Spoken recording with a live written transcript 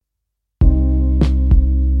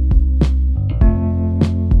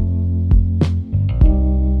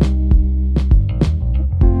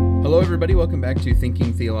everybody. Welcome back to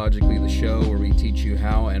Thinking Theologically, the show where we teach you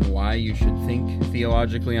how and why you should think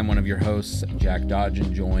theologically. I'm one of your hosts, Jack Dodge,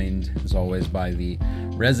 and joined, as always, by the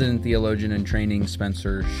resident theologian in training,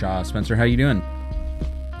 Spencer Shaw. Spencer, how you doing?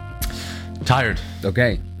 Tired.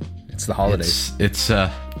 Okay. It's the holidays. It's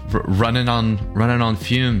running on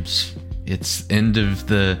fumes. It's end of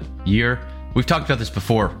the year. We've talked about this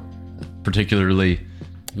before, particularly.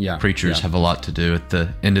 Preachers have a lot to do at the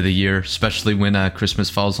end of the year, especially when Christmas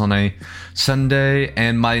falls on a Sunday,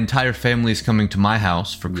 and my entire family is coming to my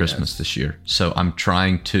house for Christmas this year. So I'm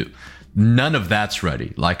trying to... None of that's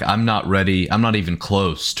ready. Like, I'm not ready. I'm not even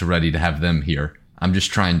close to ready to have them here. I'm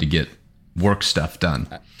just trying to get work stuff done.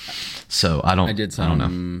 So I did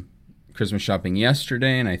some Christmas shopping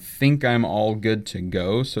yesterday, and I think I'm all good to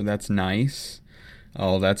go, so that's nice.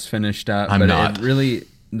 Oh, that's finished up.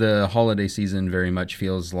 The holiday season very much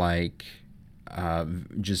feels like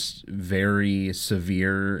just very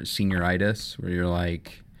severe senioritis, where you're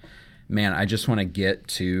like, man, I just want to get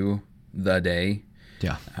to the day.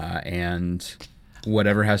 Yeah. And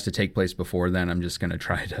whatever has to take place before then, I'm just going to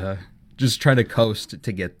try to coast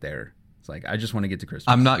to get there. It's like, I just want to get to Christmas.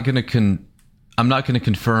 I'm not going to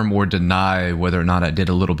confirm or deny whether or not I did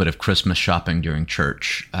a little bit of Christmas shopping during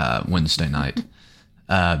church Wednesday night.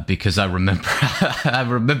 Because I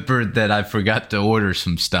remembered that I forgot to order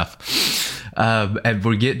some stuff, and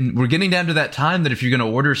we're getting down to that time that if you're going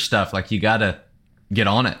to order stuff, like, you gotta get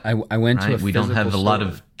on it. I went to a we don't have a lot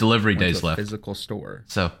of delivery days left. Physical store,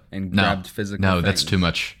 grabbed physical. No, things. That's too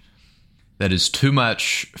much. That is too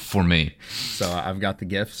much for me. So I've got the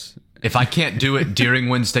gifts. If I can't do it during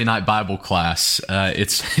Wednesday night Bible class,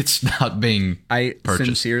 it's not being purchased.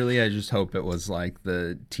 Sincerely, I just hope it was like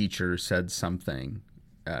the teacher said something.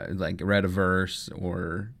 Like read a verse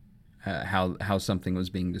or how something was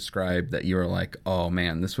being described that you were like, oh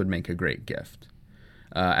man, this would make a great gift.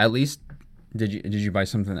 At least did you buy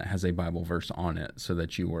something that has a Bible verse on it so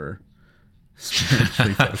that you were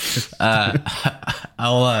spiritually focused?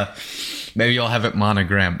 Maybe I'll have it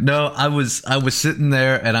monogrammed. No, I was sitting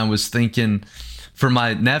there and I was thinking for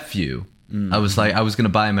my nephew. I was like, I was going to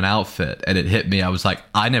buy him an outfit, and it hit me. I was like,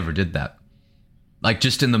 I never did that. Like,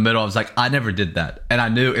 just in the middle, I was like, I never did that. And I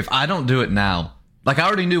knew if I don't do it now, like, I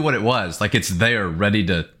already knew what it was. Like, it's there, ready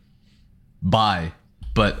to buy.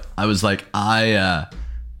 But I was like,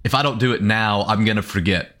 if I don't do it now, I'm going to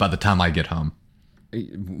forget by the time I get home.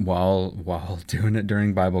 While doing it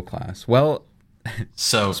during Bible class. Well,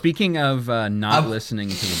 so speaking of not listening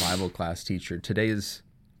to the Bible class teacher, today's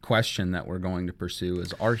question that we're going to pursue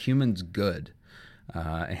is, are humans good?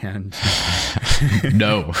 And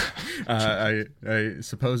no, I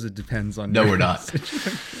suppose it depends on. No, we're not.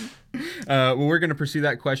 Well, we're going to pursue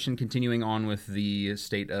that question, continuing on with the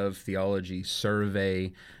State of Theology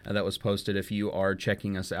survey that was posted. If you are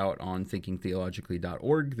checking us out on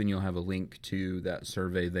thinkingtheologically.org, then you'll have a link to that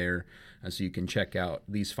survey there, so you can check out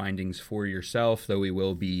these findings for yourself, though we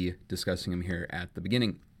will be discussing them here at the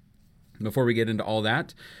beginning. Before we get into all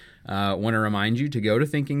that, I want to remind you to go to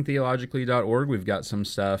thinkingtheologically.org. We've got some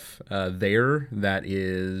stuff there that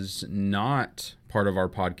is not part of our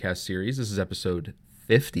podcast series. This is episode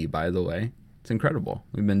 50, by the way. It's incredible.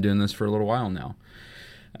 We've been doing this for a little while now.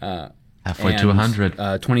 Halfway to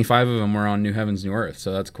 100. 25 of them were on New Heavens, New Earth,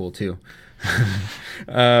 so that's cool too.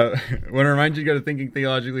 I want to remind you to go to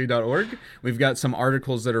thinkingtheologically.org. We've got some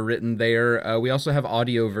articles that are written there. We also have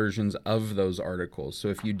audio versions of those articles. So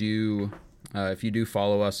if you do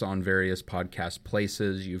follow us on various podcast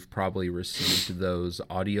places, you've probably received those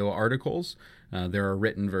audio articles. There are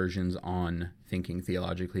written versions on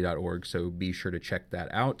thinkingtheologically.org, so be sure to check that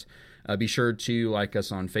out. Be sure to like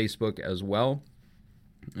us on Facebook as well,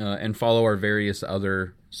 and follow our various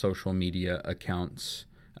other social media accounts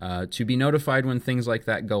to be notified when things like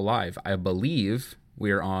that go live. I believe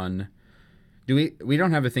we're on... We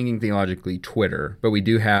don't have a Thinking Theologically Twitter, but we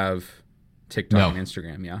do have TikTok and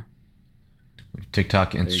Instagram, yeah?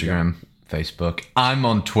 TikTok, Instagram, Facebook. I'm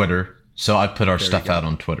on Twitter, so I put our stuff out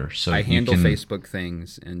on Twitter. So I handle Facebook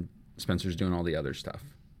things, and Spencer's doing all the other stuff.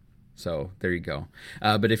 So there you go.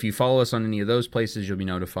 But if you follow us on any of those places, you'll be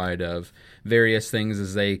notified of various things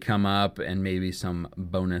as they come up, and maybe some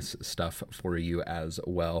bonus stuff for you as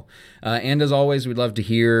well. And as always, we'd love to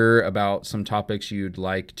hear about some topics you'd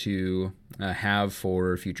like to have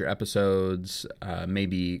for future episodes,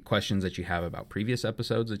 maybe questions that you have about previous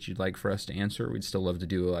episodes that you'd like for us to answer. We'd still love to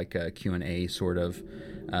do like a Q&A sort of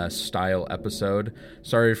style episode.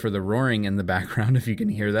 Sorry for the roaring in the background if you can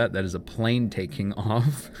hear that. That is a plane taking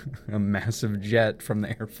off, a massive jet from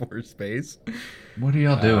the Air Force Base. What are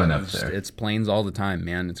y'all doing up there? It's planes all the time,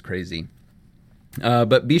 man. It's crazy.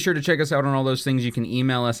 But be sure to check us out on all those things. You can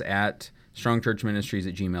email us at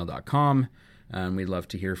strongchurchministries@gmail.com. We'd love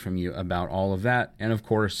to hear from you about all of that. And of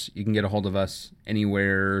course, you can get a hold of us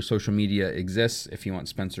anywhere social media exists. If you want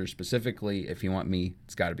Spencer specifically, if you want me,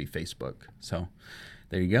 it's got to be Facebook. So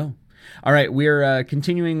there you go. All right, we're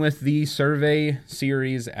continuing with the survey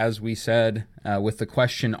series, as we said, with the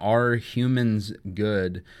question, are humans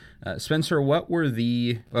good? Spencer, what was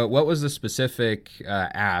the specific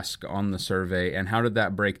ask on the survey, and how did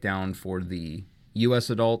that break down for the U.S.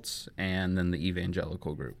 adults and then the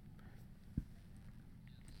evangelical group?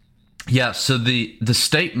 Yeah, so the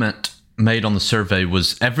statement made on the survey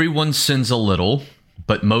was everyone sins a little,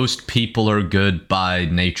 but most people are good by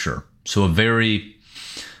nature. So the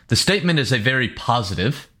statement is a very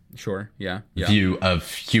positive view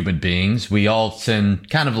of human beings. We all sin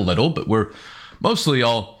kind of a little, but we're mostly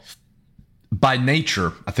all by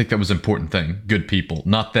nature. I think that was an important thing. Good people.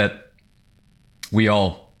 Not that we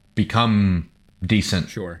all become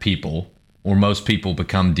decent people, or most people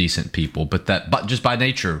become decent people, but just by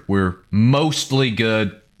nature, we're mostly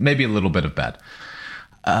good, maybe a little bit of bad.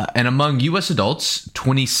 And among U.S. adults,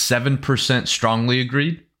 27% strongly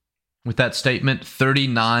agreed with that statement,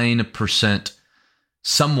 39%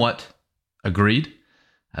 somewhat agreed,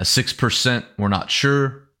 6% were not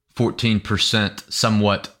sure, 14%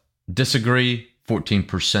 somewhat disagree,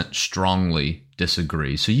 14% strongly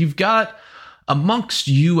disagree. So you've got, amongst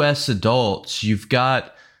U.S. adults, you've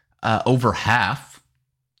got over half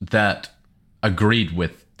that agreed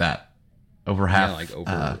with that. Over half.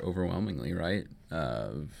 Yeah, overwhelmingly, right?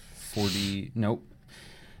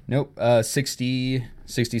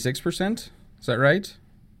 66%? Is that right?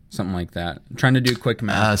 Something like that. I'm trying to do quick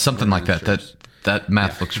math. Something like that. That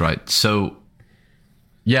math looks right. So,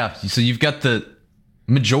 yeah. So you've got the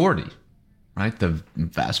majority, right? The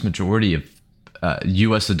vast majority of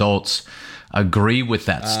U.S. adults agree with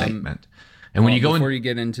that statement. And when you go before you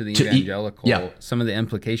get into the evangelical, some of the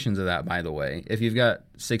implications of that, by the way, if you've got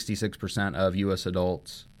 66% of U.S.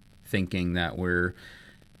 adults thinking that we're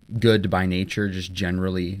good by nature, just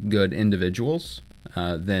generally good individuals,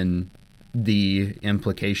 then the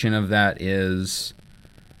implication of that is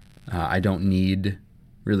I don't need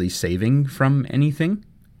really saving from anything,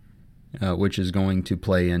 which is going to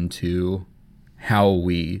play into how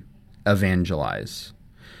we evangelize.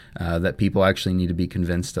 That people actually need to be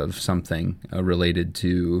convinced of something related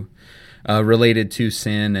to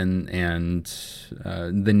sin and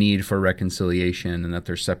the need for reconciliation, and that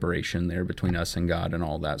there's separation there between us and God and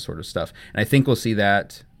all that sort of stuff. And I think we'll see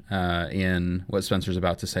that in what Spencer's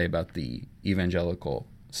about to say about the evangelical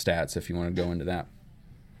stats, if you want to go into that.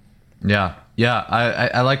 Yeah.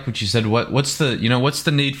 I like what you said. What's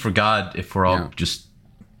the need for God if we're all just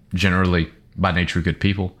generally by nature good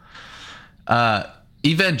people?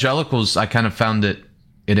 Evangelicals, I kind of found it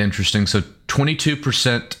interesting. So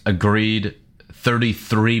 22% agreed,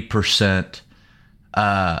 33%,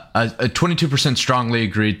 22% strongly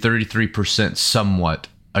agreed, 33% somewhat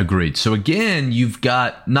agreed. So again, you've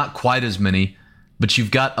got not quite as many, but you've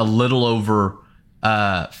got a little over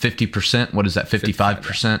 50%. What is that?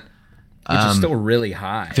 55%. Which is still really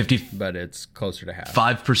high, but it's closer to half.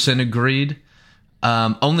 5% agreed.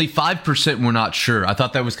 Only 5% were not sure. I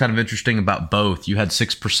thought that was kind of interesting about both. You had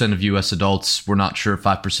 6% of U.S. adults were not sure,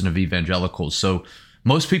 5% of evangelicals. So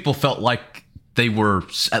most people felt like they were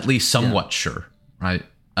at least somewhat sure, right?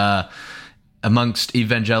 Amongst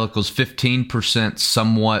evangelicals, 15%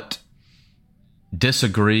 somewhat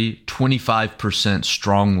disagree, 25%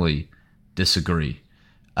 strongly disagree.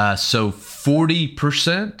 So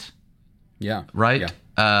 40%, right?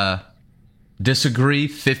 Yeah. Disagree,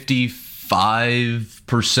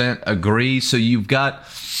 55% agree. So you've got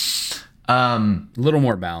a little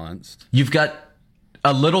more balanced. You've got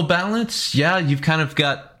a little balance. Yeah, you've kind of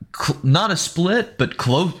got not a split, but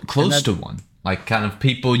close to one. Like kind of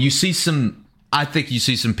people, I think you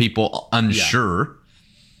see some people unsure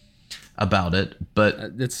about it, but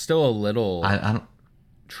it's still a little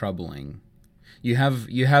troubling. You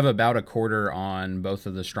have about a quarter on both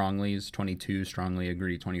of the stronglies, 22 strongly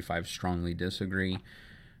agree, 25 strongly disagree.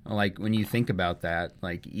 Like when you think about that,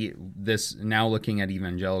 like this, now looking at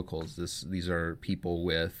evangelicals, these are people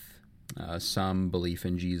with some belief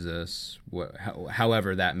in Jesus,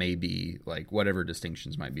 however that may be, like whatever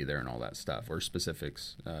distinctions might be there and all that stuff, or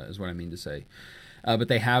specifics is what I mean to say. But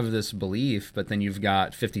they have this belief, but then you've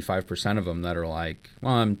got 55% of them that are like,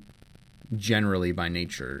 well, I'm generally by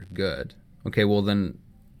nature good. Okay, well then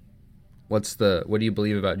what do you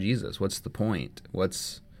believe about Jesus? What's the point? What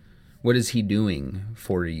is he doing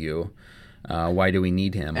for you? Why do we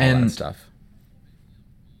need him? All that stuff.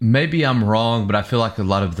 maybe I'm wrong, but I feel like a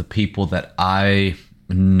lot of the people that I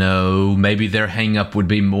know, maybe their hang up would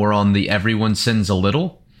be more on the everyone sins a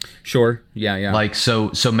little. Sure. Yeah. Like,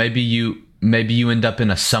 so maybe you end up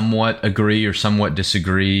in a somewhat agree or somewhat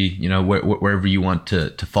disagree, wherever you want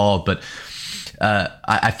to fall. But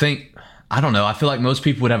I think, I don't know, I feel like most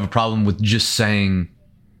people would have a problem with just saying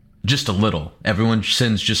just a little. Everyone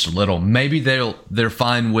sins just a little. Maybe they're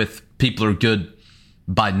fine with people are good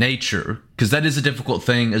by nature, because that is a difficult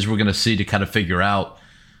thing, as we're going to see, to kind of figure out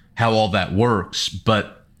how all that works.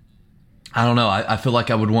 But I don't know. I feel like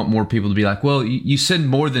I would want more people to be like, well, you sin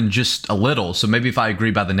more than just a little. So maybe if I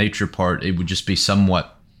agree by the nature part, it would just be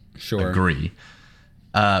somewhat agree.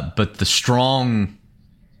 But the strong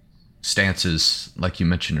stances, like you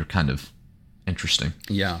mentioned, are kind of interesting.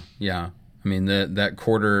 Yeah. I mean,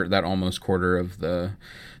 that almost quarter of the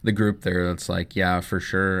group there, that's like, yeah, for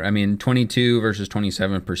sure. I mean, 22 versus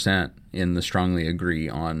 27% in the strongly agree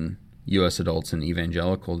on U.S. adults and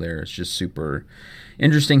evangelical there. It's just super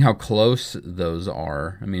interesting how close those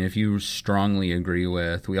are. I mean, if you strongly agree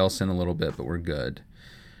with, we all sin a little bit, but we're good,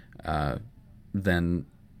 then,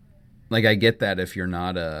 like, I get that if you're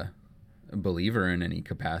not a believer in any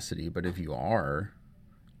capacity, but if you are,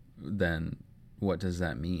 then what does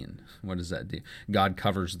that mean? What does that do? God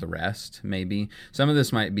covers the rest, maybe. Some of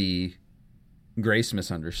this might be grace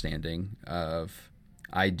misunderstanding of,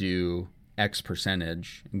 I do X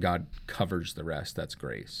percentage, and God covers the rest. That's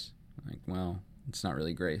grace. Like, well, it's not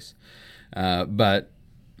really grace. But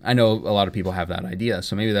I know a lot of people have that idea,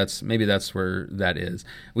 so maybe that's where that is.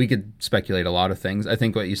 We could speculate a lot of things. I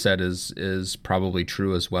think what you said is probably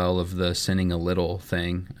true as well, of the sinning a little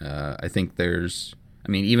thing. I think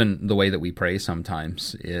even the way that we pray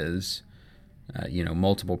sometimes is,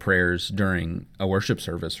 multiple prayers during a worship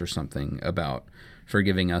service or something about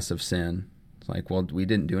forgiving us of sin. It's like, well, we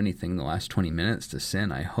didn't do anything in the last 20 minutes to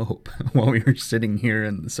sin, I hope, while we were sitting here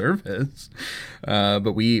in the service.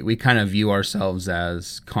 But we kind of view ourselves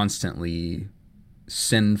as constantly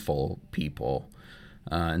sinful people.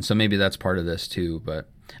 And so maybe that's part of this too. But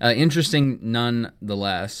interesting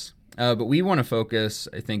nonetheless. But we want to focus,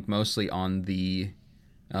 I think, mostly on the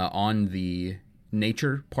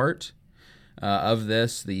nature part of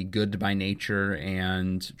this, the good by nature,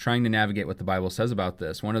 and trying to navigate what the Bible says about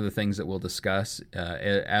this. One of the things that we'll discuss,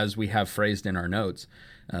 as we have phrased in our notes,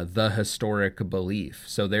 the historic belief.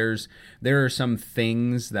 So there are some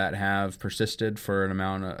things that have persisted for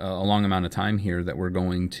a long amount of time here that we're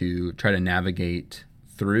going to try to navigate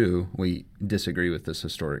through. We disagree with this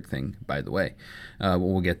historic thing, by the way.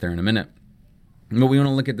 We'll get there in a minute. But we want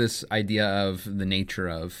to look at this idea of the nature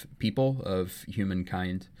of people, of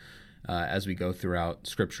humankind, as we go throughout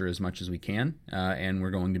Scripture as much as we can. And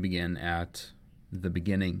we're going to begin at the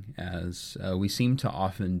beginning, as we seem to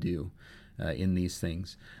often do in these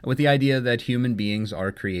things, with the idea that human beings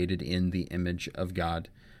are created in the image of God,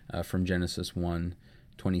 from Genesis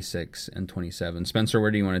 1:26 and 27. Spencer,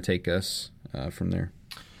 where do you want to take us from there?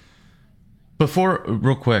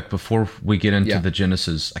 Real quick, before we get into the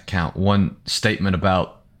Genesis account, one statement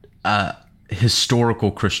about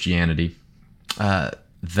historical Christianity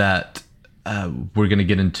that we're going to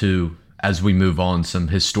get into as we move on, some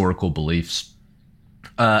historical beliefs.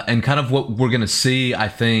 And kind of what we're going to see, I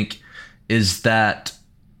think, is that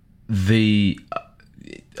a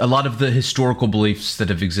lot of the historical beliefs that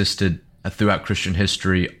have existed throughout Christian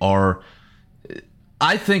history are,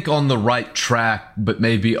 I think, on the right track, but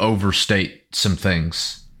maybe overstate some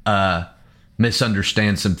things,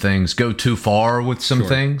 misunderstand some things, go too far with some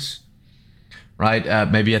things,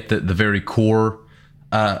 right? Maybe at the very core.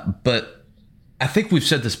 But I think we've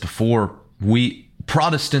said this before.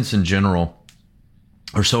 Protestants in general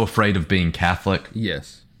are so afraid of being Catholic.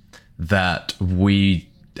 Yes. That we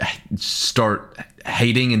start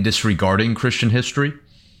hating and disregarding Christian history,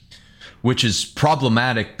 which is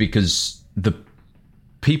problematic because the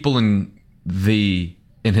people in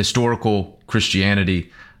historical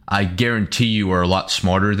Christianity, I guarantee you, are a lot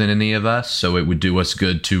smarter than any of us, so it would do us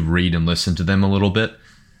good to read and listen to them a little bit.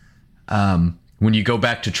 When you go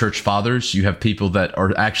back to church fathers, you have people that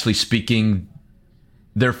are actually speaking,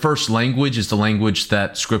 their first language is the language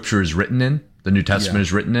that Scripture is written in, the New Testament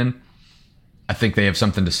is written in. I think they have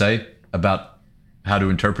something to say about how to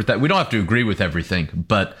interpret that. We don't have to agree with everything,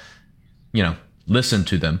 but, listen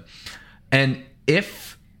to them. And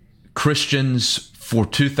if Christians for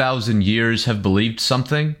 2,000 years have believed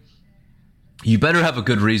something, you better have a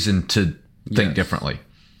good reason to think differently.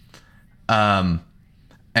 And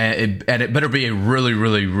it better be a really,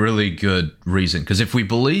 really, really good reason. Because if we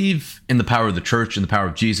believe in the power of the church and the power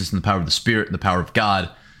of Jesus and the power of the Spirit and the power of God,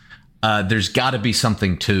 there's got to be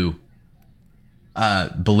something to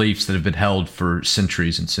beliefs that have been held for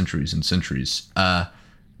centuries and centuries and centuries.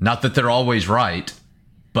 Not that they're always right,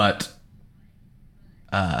 but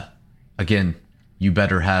again, you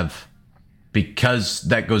better have, because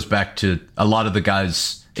that goes back to a lot of the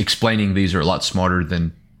guys explaining these are a lot smarter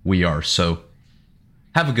than we are. So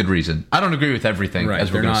have a good reason. I don't agree with everything, right,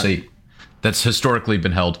 as we're going to see, that's historically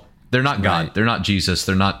been held. They're not God. Right. They're not Jesus.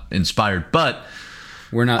 They're not inspired. But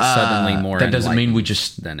we're not suddenly more that doesn't mean we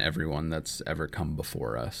just than everyone that's ever come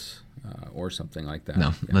before us, or something like that.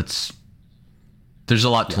 No, there's a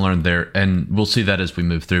lot to learn there, and we'll see that as we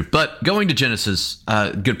move through. But going to Genesis,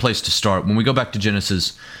 good place to start. When we go back to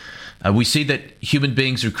Genesis, we see that human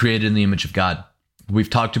beings are created in the image of God. We've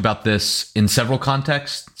talked about this in several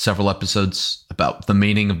contexts, several episodes, about the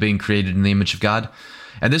meaning of being created in the image of God.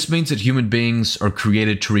 And this means that human beings are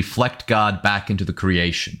created to reflect God back into the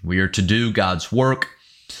creation. We are to do God's work.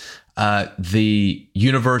 The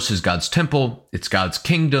universe is God's temple. It's God's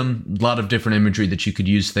kingdom. A lot of different imagery that you could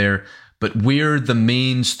use there. But we're the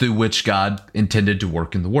means through which God intended to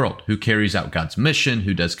work in the world. Who carries out God's mission?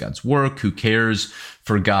 Who does God's work? Who cares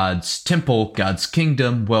for God's temple, God's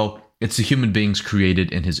kingdom? Well, it's the human beings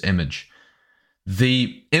created in his image.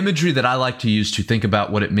 The imagery that I like to use to think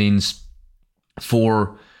about what it means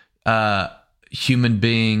for human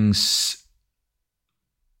beings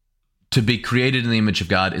to be created in the image of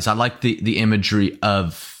God is I like the imagery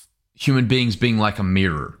of human beings being like a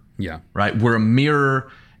mirror. Yeah. Right? We're a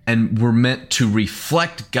mirror, and we're meant to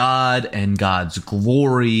reflect God and God's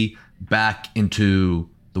glory back into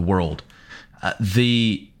the world.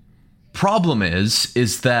 The problem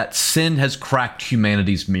is that sin has cracked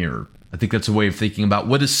humanity's mirror. I think that's a way of thinking about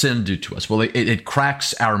what does sin do to us? Well, it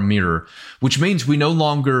cracks our mirror, which means we no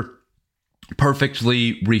longer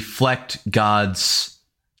perfectly reflect God's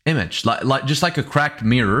image. Like just like a cracked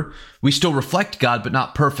mirror, we still reflect God, but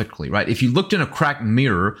not perfectly, right? If you looked in a cracked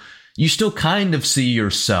mirror, you still kind of see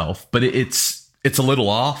yourself, but it's a little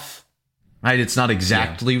off, right? It's not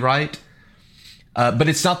exactly right. But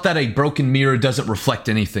it's not that a broken mirror doesn't reflect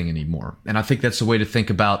anything anymore. And I think that's the way to think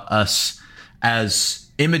about us as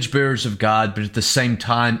image bearers of God, but at the same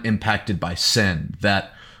time impacted by sin.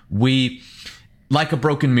 That we, like a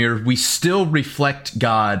broken mirror, we still reflect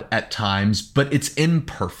God at times, but it's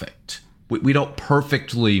imperfect. We don't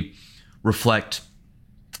perfectly reflect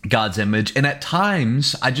God's image. And at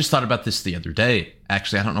times, I just thought about this the other day.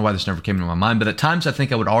 Actually, I don't know why this never came into my mind, but at times I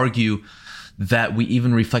think I would argue that we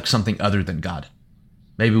even reflect something other than God.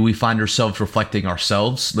 Maybe we find ourselves reflecting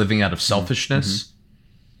ourselves, living out of selfishness. Mm-hmm.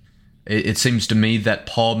 It seems to me that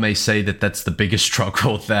Paul may say that that's the biggest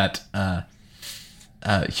struggle that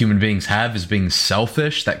human beings have, is being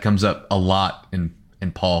selfish. That comes up a lot in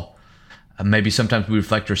Paul. Maybe sometimes we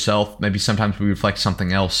reflect ourselves. Maybe sometimes we reflect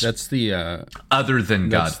something else. That's the other than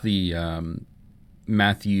God. That's the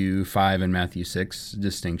Matthew 5 and Matthew 6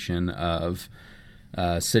 distinction of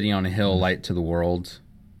sitting on a hill, light to the world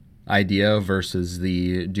idea versus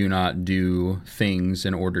the do not do things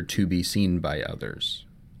in order to be seen by others.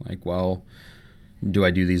 Like, well, do I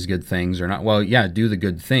do these good things or not? Well, yeah, do the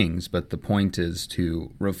good things, but the point is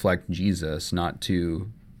to reflect Jesus, not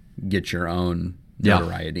to get your own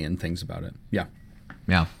notoriety and things about it. Yeah.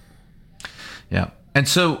 And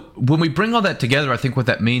so when we bring all that together, I think what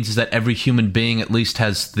that means is that every human being at least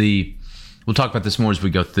has we'll talk about this more as we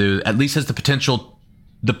go through, at least has the potential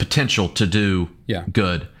to do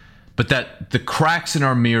good. But that the cracks in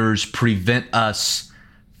our mirrors prevent us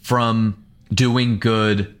from doing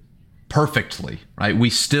good perfectly, right? We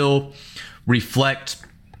still reflect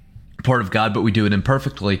part of God, but we do it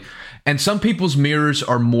imperfectly. And some people's mirrors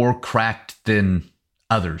are more cracked than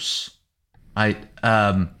others. I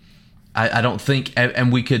don't think,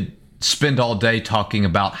 and we could spend all day talking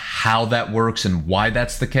about how that works and why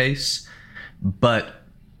that's the case, but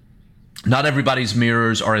not everybody's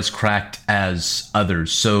mirrors are as cracked as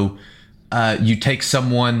others. So you take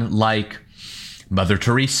someone like Mother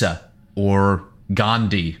Teresa or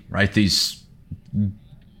Gandhi, right? These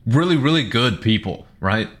really, really good people,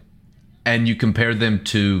 right? And you compare them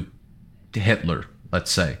to Hitler,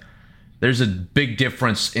 let's say. There's a big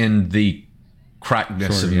difference in the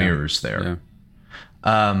crackedness of mirrors there.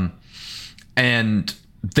 Yeah. And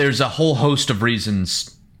there's a whole host of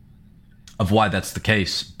reasons of why that's the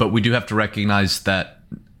case. But we do have to recognize that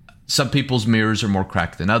some people's mirrors are more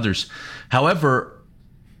cracked than others. However,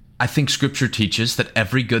 I think Scripture teaches that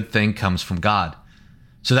every good thing comes from God.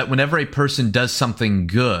 So that whenever a person does something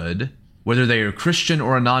good, whether they are a Christian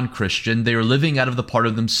or a non-Christian, they are living out of the part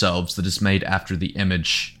of themselves that is made after the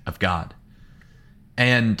image of God.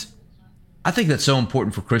 And I think that's so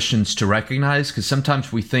important for Christians to recognize, because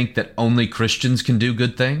sometimes we think that only Christians can do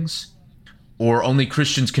good things, or only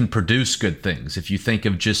Christians can produce good things. If you think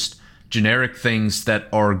of just generic things that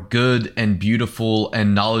are good and beautiful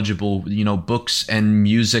and knowledgeable, books and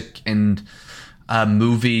music and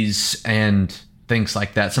movies and things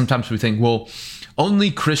like that. Sometimes we think, well,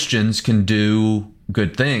 only Christians can do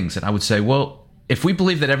good things. And I would say, well, if we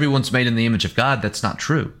believe that everyone's made in the image of God, that's not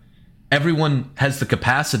true. Everyone has the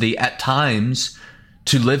capacity at times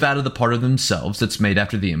to live out of the part of themselves that's made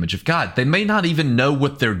after the image of God. They may not even know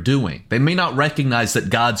what they're doing. They may not recognize that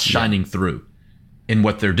God's shining through in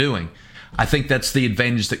what they're doing. I think that's the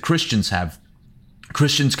advantage that Christians have.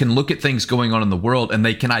 Christians can look at things going on in the world and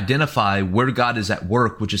they can identify where God is at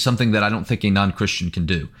work, which is something that I don't think a non-Christian can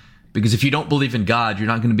do. Because if you don't believe in God, you're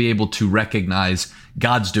not going to be able to recognize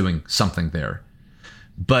God's doing something there.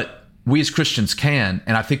 But we as Christians can,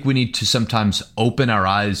 and I think we need to sometimes open our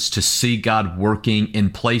eyes to see God working in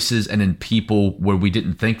places and in people where we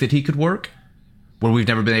didn't think that he could work, where we've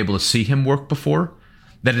never been able to see him work before.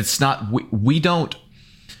 That it's not, we don't,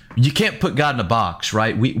 you can't put God in a box,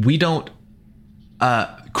 right? We don't,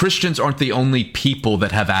 Christians aren't the only people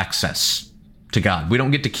that have access to God. We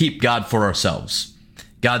don't get to keep God for ourselves.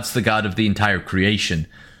 God's the God of the entire creation,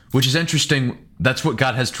 which is interesting. That's what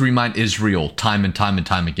God has to remind Israel time and time and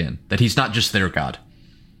time again, that he's not just their God,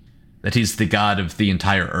 that he's the God of the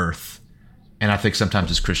entire earth. And I think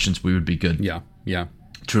sometimes as Christians, we would be good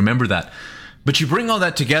to remember that. But you bring all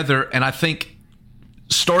that together, and I think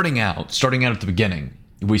starting out at the beginning,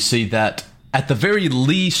 we see that at the very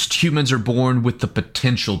least, humans are born with the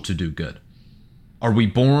potential to do good. Are we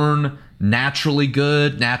born naturally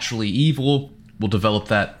good, naturally evil? We'll develop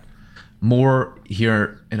that more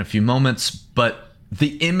here in a few moments. But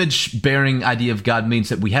the image-bearing idea of God means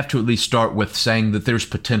that we have to at least start with saying that there's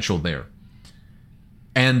potential there.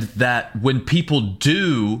 And that when people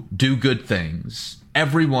do good things,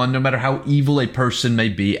 everyone, no matter how evil a person may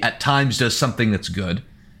be, at times does something that's good.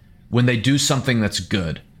 When they do something that's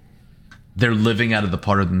good, they're living out of the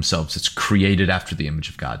part of themselves that's created after the image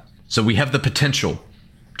of God. So we have the potential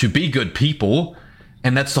to be good people,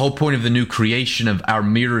 and that's the whole point of the new creation of our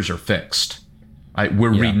mirrors are fixed. Right?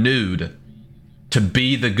 We're renewed to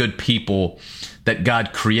be the good people that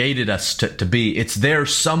God created us to be. It's there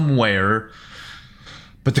somewhere,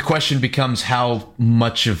 but the question becomes how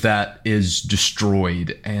much of that is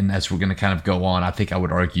destroyed. And as we're going to kind of go on, I think I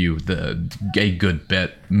would argue a good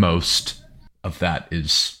bit, most of that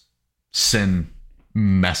is sin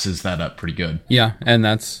messes that up pretty good. Yeah, and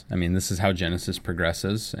this is how Genesis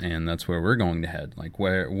progresses, and that's where we're going to head. Like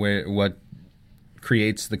what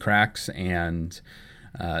creates the cracks, and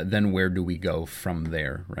then where do we go from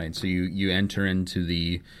there, right? So you enter into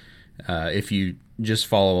the if you just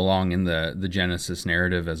follow along in the Genesis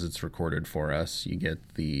narrative as it's recorded for us, you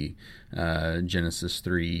get the Genesis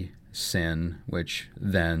 3 sin, which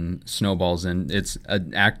then snowballs in. It's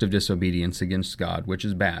an act of disobedience against God, which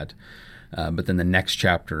is bad. But then the next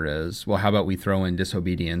chapter is, well, how about we throw in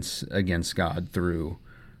disobedience against God through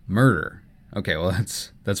murder? Okay, well,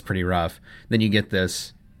 that's pretty rough. Then you get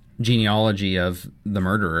this genealogy of the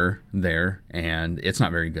murderer there, and it's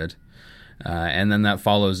not very good. And then that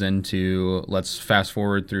follows into, let's fast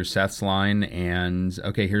forward through Seth's line, and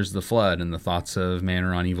okay, here's the flood, and the thoughts of man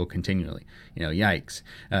are on evil continually. Yikes.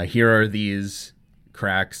 Here are these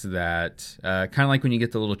cracks that, kind of like when you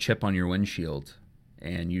get the little chip on your windshield,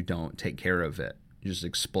 and you don't take care of it. It just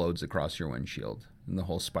explodes across your windshield, and the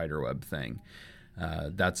whole spiderweb thing.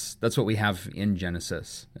 That's what we have in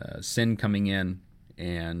Genesis. Sin coming in,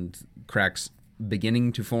 and cracks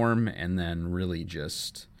beginning to form, and then really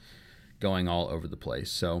just going all over the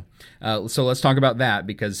place. So let's talk about that,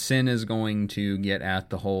 because sin is going to get at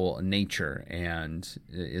the whole nature. And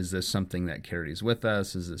is this something that carries with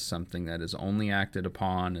us? Is this something that is only acted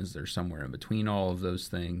upon? Is there somewhere in between all of those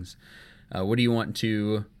things? What do you want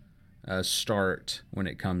to start when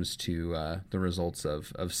it comes to the results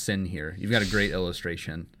of sin here? You've got a great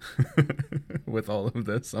illustration with all of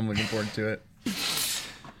this. I'm looking forward to it.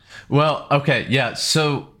 Well, okay, yeah.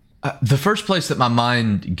 So the first place that my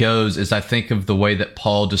mind goes is I think of the way that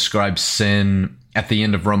Paul describes sin at the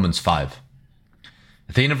end of Romans 5.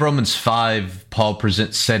 At the end of Romans 5, Paul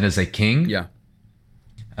presents sin as a king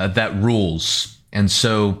that rules. And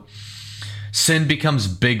so sin becomes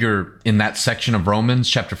bigger in that section of Romans,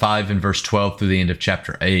 chapter 5 and verse 12 through the end of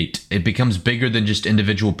chapter 8. It becomes bigger than just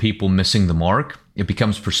individual people missing the mark. It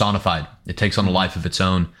becomes personified. It takes on a life of its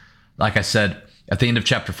own. Like I said, at the end of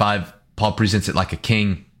chapter 5, Paul presents it like a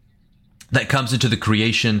king that comes into the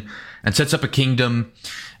creation and sets up a kingdom,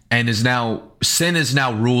 and sin is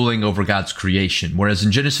now ruling over God's creation. Whereas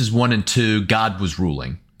in Genesis 1 and 2, God was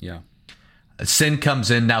ruling. Yeah. Sin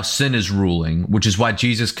comes in, now sin is ruling, which is why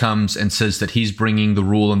Jesus comes and says that he's bringing the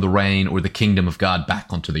rule and the reign or the kingdom of God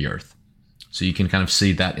back onto the earth. So you can kind of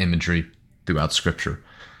see that imagery throughout Scripture.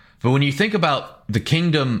 But when you think about the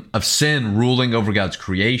kingdom of sin ruling over God's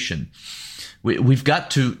creation, we've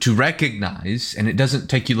got to recognize, and it doesn't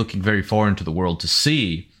take you looking very far into the world to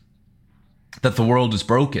see, that the world is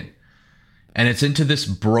broken. And it's into this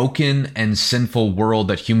broken and sinful world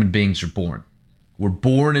that human beings are born. We're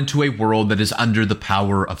born into a world that is under the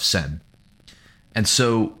power of sin. And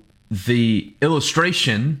so the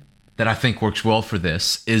illustration that I think works well for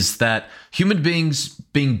this is that human beings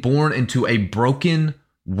being born into a broken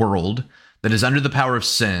world that is under the power of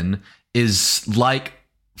sin is like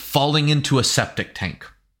falling into a septic tank.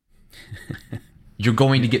 You're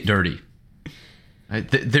going to get dirty. Right?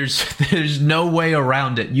 There's no way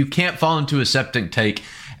around it. You can't fall into a septic tank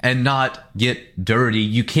and not get dirty.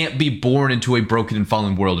 You can't be born into a broken and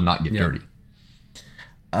fallen world and not get dirty.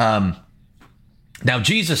 Now,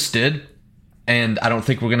 Jesus did, and I don't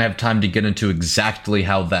think we're going to have time to get into exactly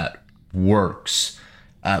how that works.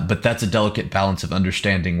 But that's a delicate balance of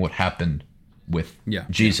understanding what happened with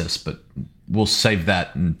Jesus. But we'll save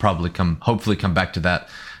that and probably hopefully come back to that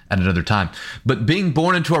at another time. But being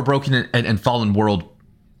born into our broken and fallen world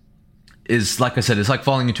is, like I said, it's like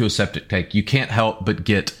falling into a septic tank. You can't help but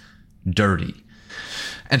get dirty.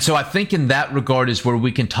 And so I think in that regard is where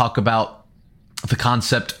we can talk about the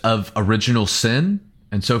concept of original sin.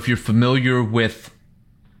 And so if you're familiar with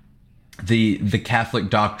the Catholic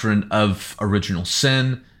doctrine of original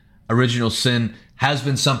sin has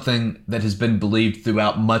been something that has been believed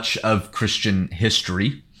throughout much of Christian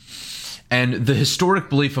history. And the historic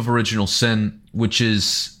belief of original sin, which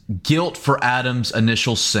is guilt for Adam's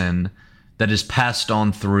initial sin that is passed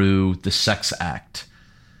on through the sex act.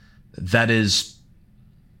 That is,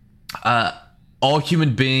 all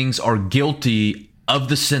human beings are guilty of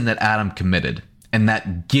the sin that Adam committed. And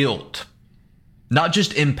that guilt, not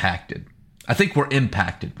just impacted. I think we're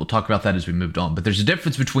impacted. We'll talk about that as we moved on. But there's a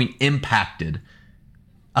difference between impacted,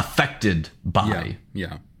 affected by,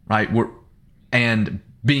 right? And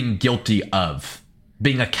being guilty of,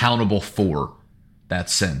 being accountable for that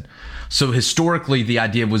sin. So historically, the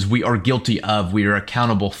idea was we are guilty of, we are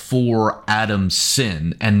accountable for Adam's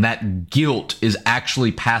sin, and that guilt is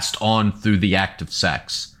actually passed on through the act of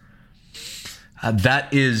sex.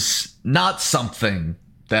 That is not something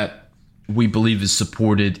that we believe is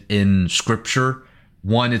supported in Scripture.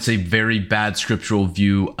 One, it's a very bad scriptural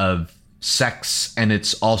view of sex, and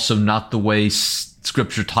it's also not the way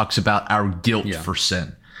Scripture talks about our guilt for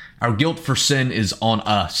sin. Our guilt for sin is on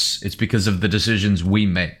us. It's because of the decisions we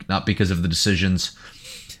make, not because of the decisions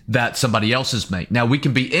that somebody else's make. Now, we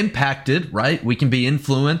can be impacted, right? We can be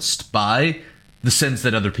influenced by the sins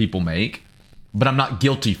that other people make, but I'm not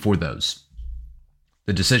guilty for those.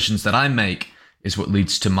 The decisions that I make is what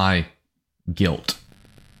leads to my guilt.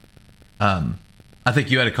 I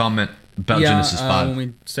think you had a comment about Genesis 5. When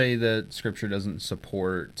we say that Scripture doesn't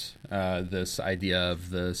support this idea of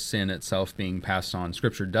the sin itself being passed on,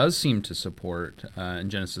 Scripture does seem to support in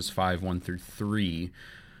Genesis 5, 1 through 3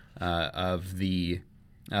 of the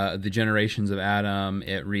generations of Adam.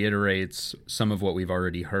 It reiterates some of what we've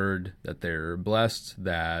already heard, that they're blessed,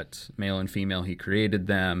 that male and female he created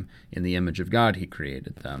them, in the image of God he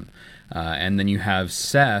created them. And then you have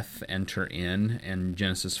Seth enter in, and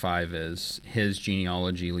Genesis 5 is his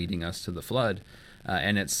genealogy leading us to the flood.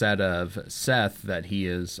 And it's said of Seth that he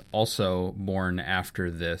is also born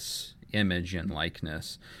after this image and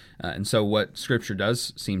likeness. And so what Scripture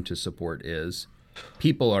does seem to support is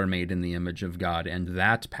people are made in the image of God, and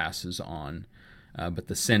that passes on. But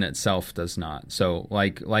the sin itself does not. So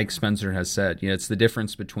like Spencer has said, it's the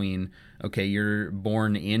difference between, okay, you're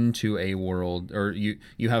born into a world, or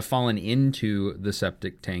you have fallen into the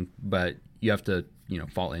septic tank, but you have to,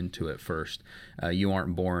 fall into it first. You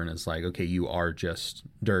aren't born as like, okay, you are just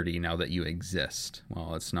dirty now that you exist.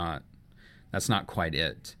 Well, that's not quite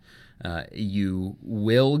it. You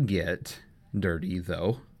will get dirty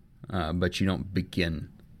though, but you don't begin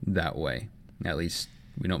that way. At least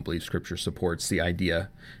we don't believe Scripture supports the idea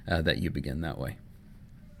that you begin that way.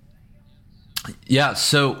 Yeah,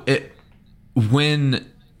 so when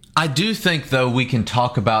I do think, though, we can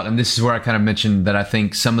talk about, and this is where I kind of mentioned that I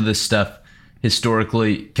think some of this stuff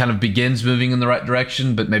historically kind of begins moving in the right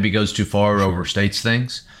direction, but maybe goes too far or overstates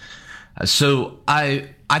things. So I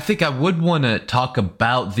think I would want to talk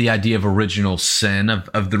about the idea of original sin,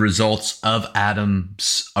 of the results of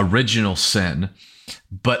Adam's original sin.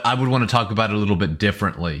 But I would want to talk about it a little bit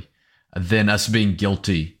differently than us being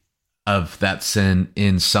guilty of that sin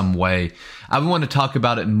in some way. I would want to talk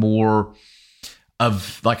about it more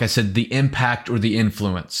of, like I said, the impact or the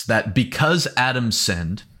influence that because Adam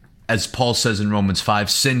sinned, as Paul says in Romans 5,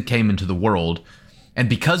 sin came into the world. And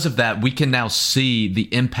because of that, we can now see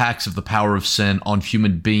the impacts of the power of sin on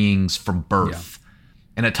human beings from birth. Yeah.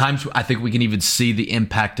 And at times, I think we can even see the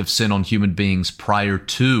impact of sin on human beings prior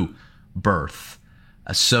to birth.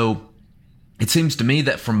 So it seems to me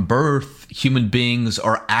that from birth, human beings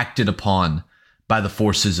are acted upon by the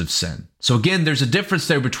forces of sin. So again, there's a difference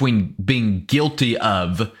there between being guilty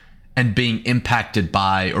of and being impacted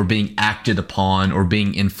by or being acted upon or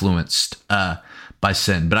being influenced by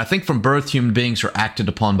sin. But I think from birth, human beings are acted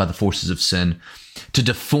upon by the forces of sin to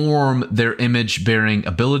deform their image-bearing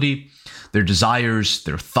ability, their desires,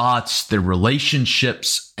 their thoughts, their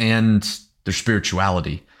relationships, and their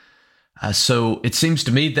spirituality. So it seems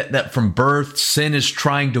to me that from birth, sin is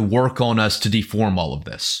trying to work on us to deform all of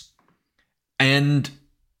this. And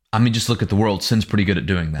I mean, just look at the world. Sin's pretty good at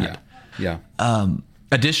doing that. Yeah.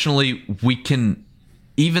 Additionally, we can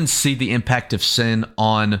even see the impact of sin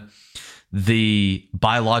on the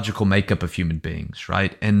biological makeup of human beings,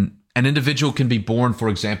 right? And an individual can be born, for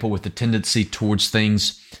example, with a tendency towards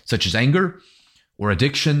things such as anger or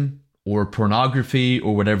addiction or pornography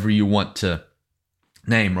or whatever you want to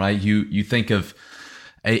name, right? You think of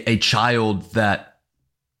a child that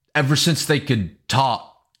ever since they could talk,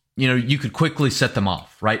 you could quickly set them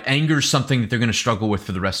off, right? Anger is something that they're going to struggle with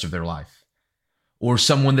for the rest of their life. Or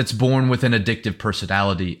someone that's born with an addictive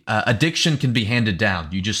personality. Addiction can be handed down.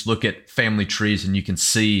 You just look at family trees and you can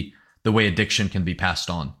see the way addiction can be passed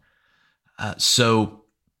on. So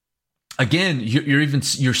again,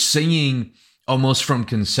 you're seeing almost from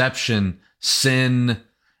conception sin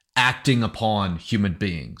acting upon human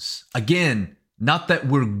beings. Again, not that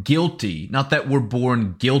we're guilty, not that we're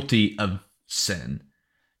born guilty of sin,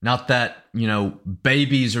 not that,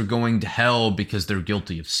 babies are going to hell because they're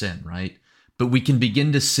guilty of sin, right? But we can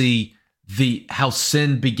begin to see how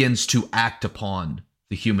sin begins to act upon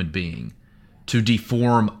the human being, to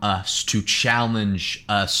deform us, to challenge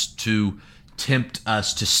us, to tempt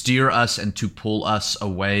us, to steer us, and to pull us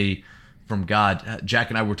away from God. Jack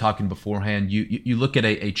and I were talking beforehand. You look at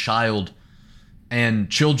a child,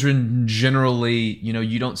 and children generally,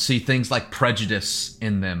 you don't see things like prejudice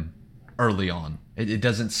in them early on. It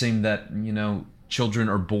doesn't seem that, children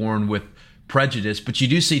are born with prejudice, but you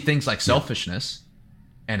do see things like selfishness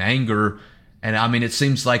and anger. And I mean, it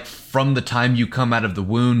seems like from the time you come out of the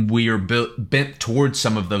womb, we are bent towards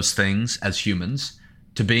some of those things as humans,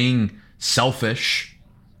 to being selfish,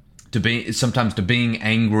 to being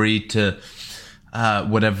angry, to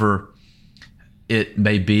whatever it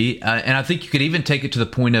may be. And I think you could even take it to the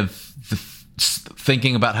point of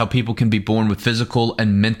thinking about how people can be born with physical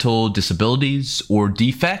and mental disabilities or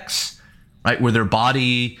defects, right? Where their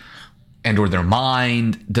body and or their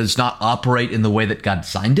mind does not operate in the way that God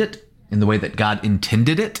designed it, in the way that God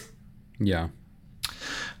intended it. Yeah.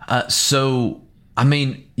 So, I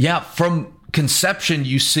mean, from conception,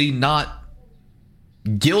 you see not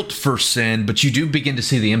guilt for sin, but you do begin to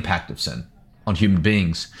see the impact of sin on human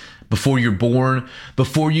beings. Before you're born,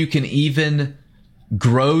 before you can even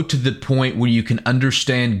grow to the point where you can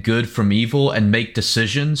understand good from evil and make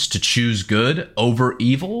decisions to choose good over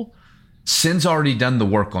evil, sin's already done the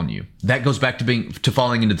work on you. That goes back to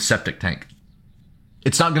falling into the septic tank.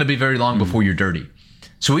 It's not going to be very long before you're dirty.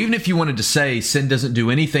 So even if you wanted to say sin doesn't do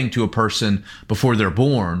anything to a person before they're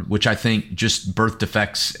born, which I think just birth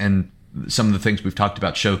defects and some of the things we've talked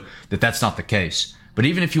about show that that's not the case. But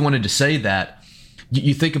even if you wanted to say that,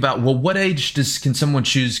 you think about, well, what age can someone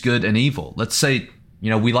choose good and evil? Let's say,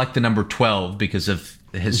 we like the number 12 because of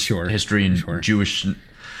his history in Jewish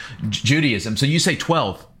Judaism. So you say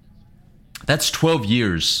 12. That's 12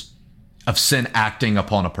 years of sin acting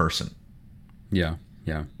upon a person. Yeah.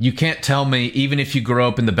 You can't tell me, even if you grow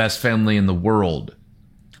up in the best family in the world,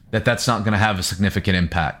 that's not going to have a significant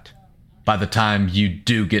impact by the time you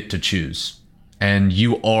do get to choose. And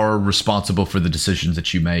you are responsible for the decisions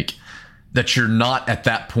that you make, that you're not at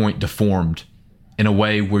that point deformed in a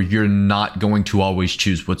way where you're not going to always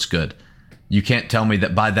choose what's good. You can't tell me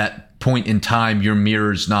that by that point in time, your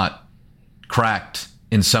mirror is not cracked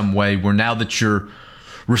in some way, where now that you're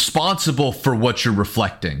responsible for what you're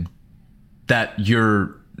reflecting, that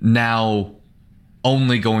you're now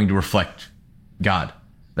only going to reflect God.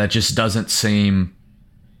 That just doesn't seem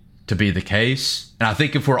to be the case. And I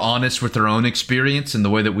think if we're honest with our own experience and the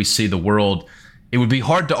way that we see the world, it would be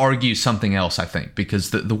hard to argue something else, I think,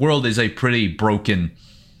 because the world is a pretty broken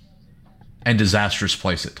and disastrous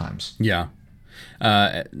place at times. Yeah.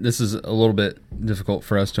 This is a little bit difficult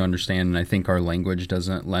for us to understand, and I think our language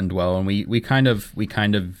doesn't lend well. And we kind of,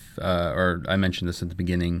 or I mentioned this at the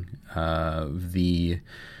beginning, the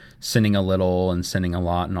sinning a little and sinning a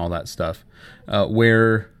lot and all that stuff,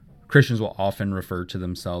 where Christians will often refer to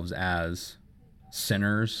themselves as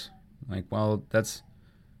sinners. Like, well, that's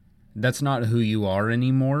not who you are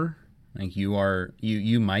anymore. Like,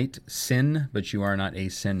 you might sin, but you are not a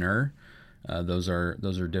sinner. Those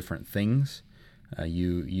are different things.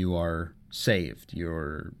 You are saved.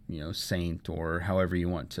 You're saint, or however you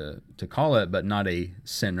want to call it, but not a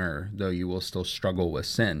sinner, though you will still struggle with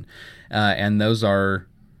sin. And those are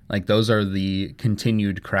the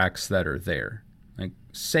continued cracks that are there. Like,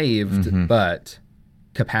 saved, but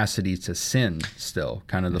capacity to sin still,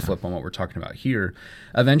 kind of the flip on what we're talking about here,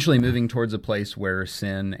 eventually moving towards a place where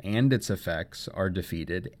sin and its effects are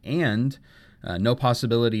defeated, and no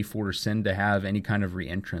possibility for sin to have any kind of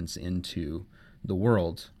reentrance into the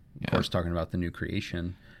world. Of course, talking about the new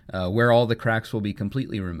creation, where all the cracks will be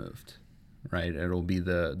completely removed, right? It'll be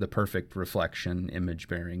the perfect reflection, image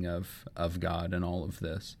bearing of God and all of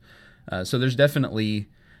this. So there's definitely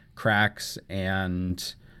cracks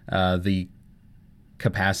and the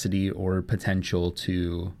capacity or potential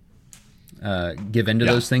to give into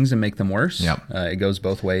those things and make them worse. It goes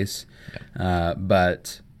both ways.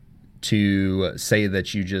 But to say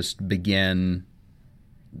that you just begin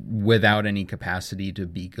without any capacity to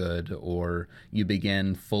be good, or you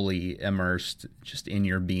begin fully immersed just in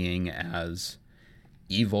your being as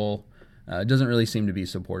evil, doesn't really seem to be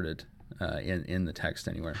supported in the text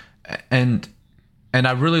anywhere. And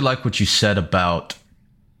I really like what you said about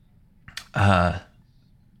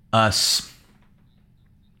us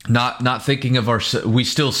not thinking of we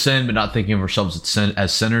still sin, but not thinking of ourselves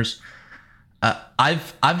as sinners.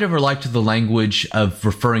 I've never liked the language of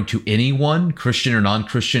referring to anyone, Christian or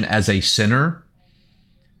non-Christian, as a sinner,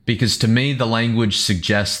 because to me the language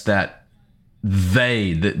suggests that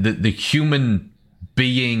the human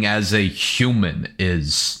being as a human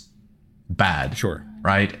is bad. Sure.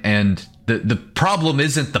 Right? And the problem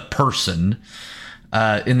isn't the person.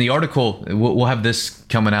 In the article, we'll have this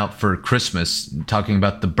coming out for Christmas, talking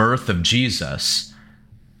about the birth of Jesus.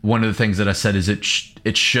 One of the things that I said is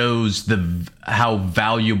it shows how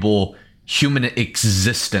valuable human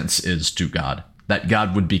existence is to God, that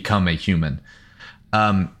God would become a human.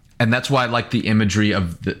 And that's why I like the imagery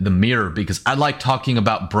of the mirror, because I like talking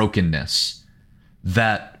about brokenness,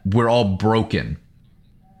 that we're all broken.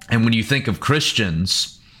 And when you think of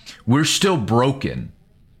Christians, we're still broken.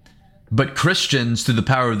 But Christians, through the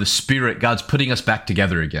power of the Spirit, God's putting us back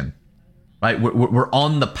together again, right? We're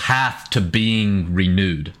on the path to being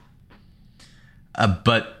renewed,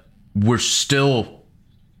 but we've still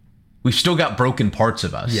got broken parts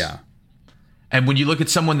of us. Yeah. And when you look at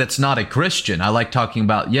someone that's not a Christian, I like talking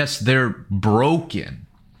about, yes, they're broken,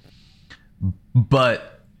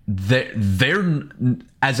 but they're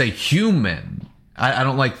as a human, I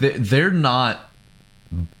don't like, they're not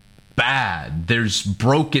bad. There's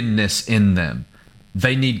brokenness in them.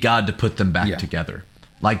 They need God to put them back together,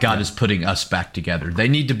 like God is putting us back together. They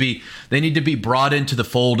need to be brought into the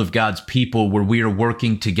fold of God's people, where we are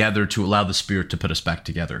working together to allow the Spirit to put us back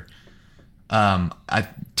together.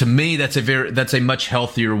 To me, that's a much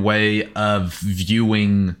healthier way of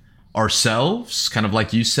viewing ourselves, kind of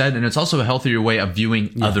like you said, and it's also a healthier way of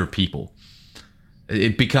viewing other people.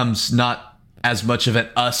 It becomes not as much of an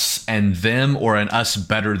us and them, or an us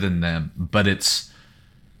better than them, but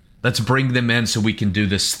let's bring them in so we can do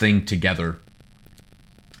this thing together,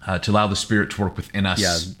 to allow the Spirit to work within us.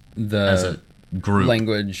 As a group.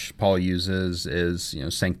 Language Paul uses is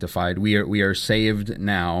sanctified. We are saved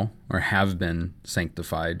now, or have been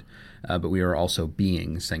sanctified, but we are also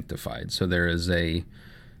being sanctified. So there's a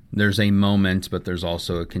moment, but there's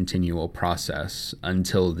also a continual process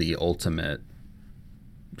until the ultimate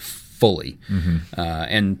fully.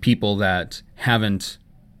 And people that haven't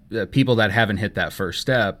hit that first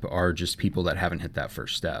step are just people that haven't hit that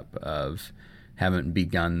first step, haven't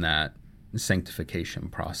begun that sanctification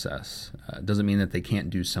process. Doesn't mean that they can't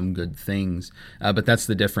do some good things, but that's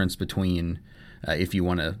the difference between, if you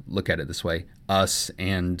want to look at it this way, us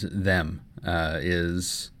and them,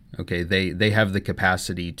 is, okay, they have the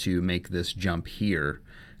capacity to make this jump here,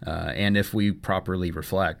 and if we properly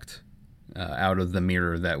reflect out of the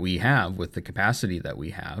mirror that we have with the capacity that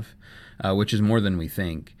we have, which is more than we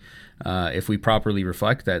think. If we properly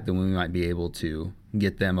reflect that, then we might be able to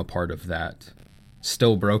get them a part of that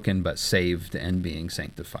still broken but saved and being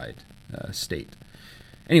sanctified state.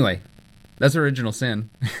 Anyway, that's original sin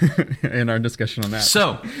in our discussion on that.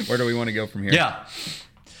 So, where do we want to go from here? Yeah.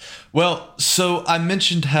 Well, so I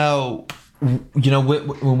mentioned how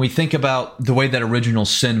when we think about the way that original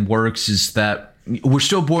sin works, is that we're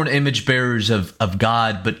still born image bearers of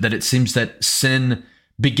God, but that it seems that sin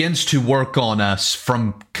begins to work on us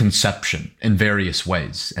from conception in various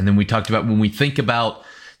ways. And then we talked about when we think about,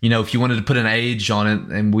 if you wanted to put an age on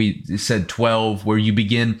it, and we said 12, where you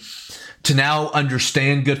begin to now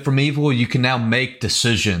understand good from evil, you can now make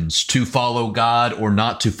decisions to follow God or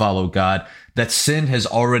not to follow God. That sin has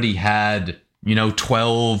already had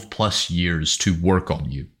 12 plus years to work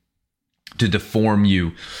on you, to deform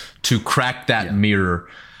you, to crack that mirror.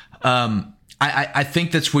 I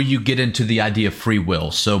think that's where you get into the idea of free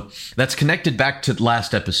will. So that's connected back to the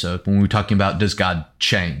last episode when we were talking about, does God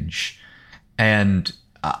change? And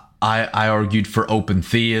I argued for open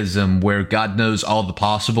theism, where God knows all the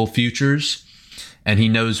possible futures, and he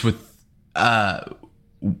knows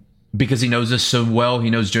because he knows us so well,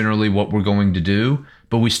 he knows generally what we're going to do,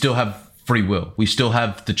 but we still have free will. We still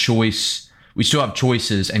have the choice. We still have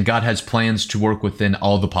choices, and God has plans to work within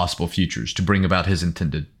all the possible futures to bring about his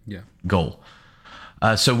intended goal.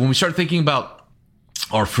 So when we start thinking about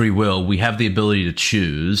our free will, we have the ability to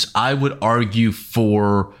choose. I would argue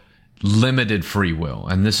for limited free will,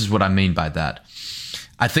 and this is what I mean by that.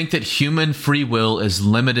 I think that human free will is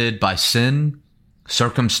limited by sin,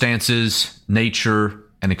 circumstances, nature,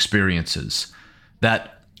 and experiences.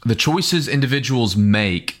 That the choices individuals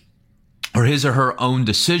make are his or her own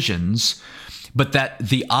decisions, but that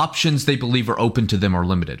the options they believe are open to them are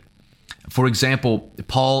limited. For example,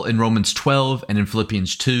 Paul in Romans 12 and in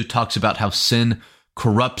Philippians 2 talks about how sin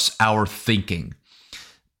corrupts our thinking.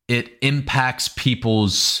 It impacts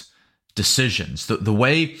people's decisions. The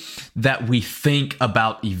way that we think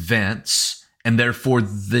about events, and therefore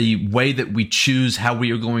the way that we choose how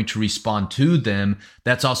we are going to respond to them,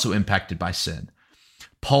 that's also impacted by sin.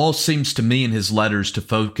 Paul seems to me in his letters to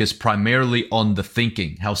focus primarily on the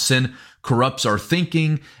thinking, how sin corrupts our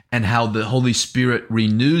thinking, and how the Holy Spirit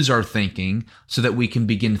renews our thinking so that we can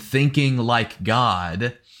begin thinking like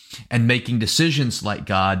God and making decisions like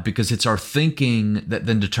God, because it's our thinking that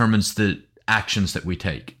then determines the actions that we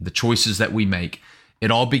take, the choices that we make.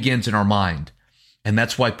 It all begins in our mind. And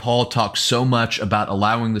that's why Paul talks so much about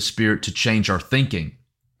allowing the Spirit to change our thinking,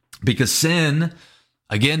 because sin,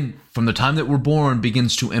 again, from the time that we're born,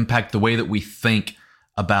 begins to impact the way that we think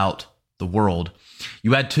about the world.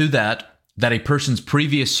 You add to that a person's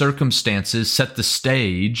previous circumstances set the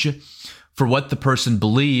stage for what the person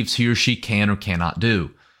believes he or she can or cannot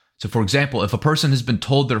do. So, for example, if a person has been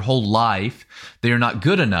told their whole life they are not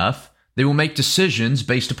good enough, they will make decisions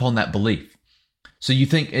based upon that belief. So you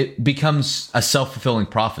think it becomes a self-fulfilling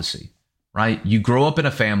prophecy, right? You grow up in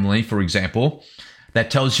a family, for example,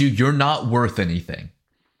 that tells you you're not worth anything.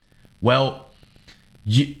 Well,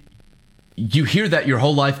 you hear that your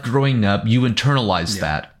whole life growing up, you internalize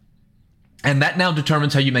that. And that now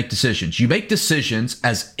determines how you make decisions. You make decisions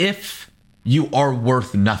as if you are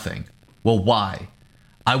worth nothing. Well, why?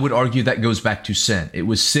 I would argue that goes back to sin. It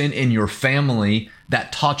was sin in your family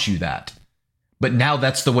that taught you that. But now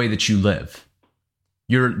that's the way that you live.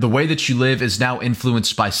 The way that you live is now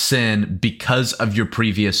influenced by sin because of your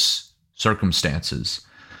previous circumstances.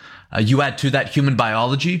 You add to that human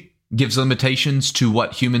biology gives limitations to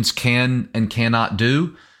what humans can and cannot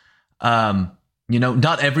do.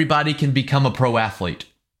 Not everybody can become a pro athlete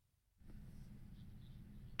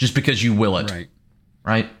just because you will it,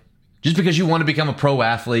 right? Just because you want to become a pro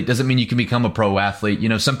athlete doesn't mean you can become a pro athlete.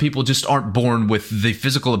 Some people just aren't born with the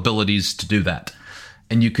physical abilities to do that.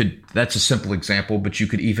 And that's a simple example, but you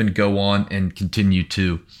could even go on and continue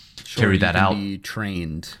to carry that out. Be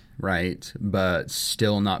trained, right? But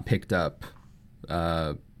still not picked up.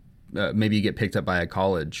 Maybe you get picked up by a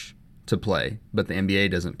college to play, but the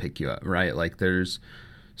NBA doesn't pick you up, right? Like there's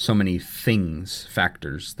so many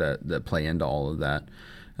factors that play into all of that.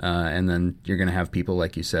 And then you're going to have people,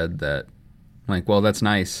 like you said, that like, well, that's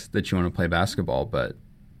nice that you want to play basketball, but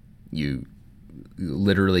you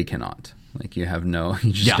literally cannot. Like you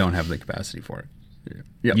just don't have the capacity for it.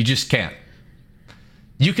 Yep. You just can't.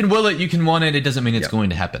 You can will it, you can want it. It doesn't mean it's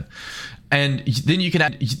going to happen. And then you can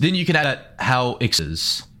add how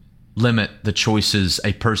exes limit the choices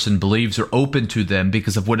a person believes are open to them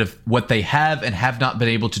because of what they have and have not been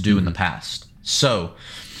able to do in the past. So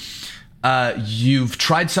you've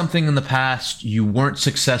tried something in the past, you weren't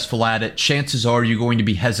successful at it. Chances are you're going to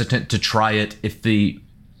be hesitant to try it if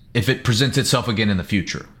it presents itself again in the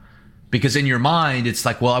future. Because in your mind, it's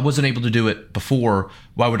like, well, I wasn't able to do it before.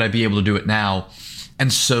 Why would I be able to do it now?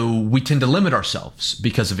 And so we tend to limit ourselves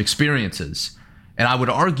because of experiences. And I would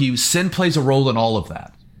argue sin plays a role in all of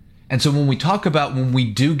that. And so when we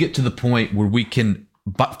do get to the point where we can,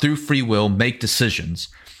 through free will, make decisions,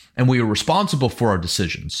 and we are responsible for our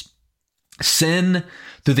decisions. Sin,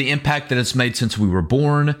 through the impact that it's made since we were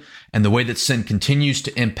born and the way that sin continues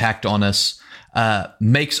to impact on us,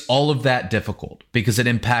 makes all of that difficult because it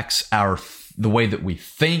impacts the way that we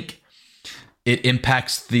think. It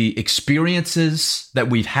impacts the experiences that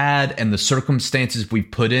we've had and the circumstances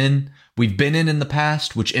we've been in the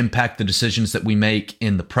past, which impact the decisions that we make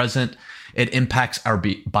in the present. It impacts our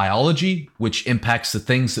biology, which impacts the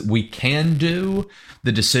things that we can do,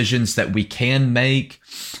 the decisions that we can make,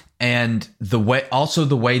 and the way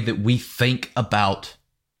that we think about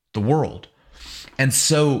the world. And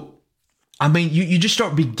so, I mean, you just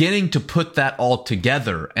start beginning to put that all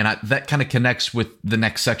together, and that kind of connects with the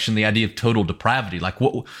next section, the idea of total depravity. Like,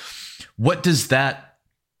 what does that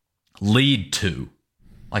lead to?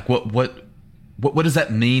 Like, what does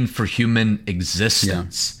that mean for human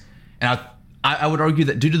existence? Yeah. And I would argue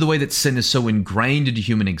that due to the way that sin is so ingrained into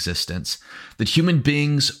human existence, that human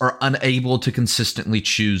beings are unable to consistently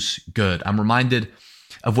choose good. I'm reminded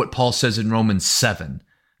of what Paul says in Romans 7.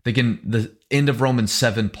 I think in the end of Romans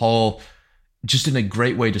 7, Paul, just in a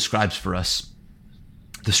great way, describes for us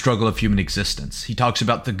the struggle of human existence. He talks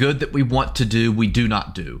about the good that we want to do, we do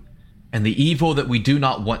not do. And the evil that we do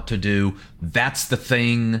not want to do, that's the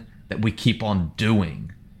thing that we keep on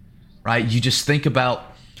doing, right? You just think about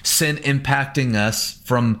sin impacting us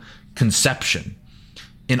from conception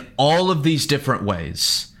in all of these different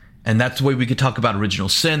ways. And that's the way we could talk about original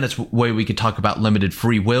sin. That's the way we could talk about limited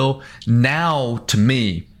free will. Now, to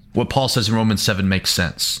me, what Paul says in Romans 7 makes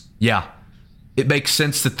sense. Yeah, it makes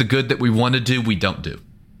sense that the good that we want to do, we don't do.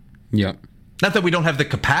 Yeah. Not that we don't have the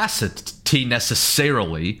capacity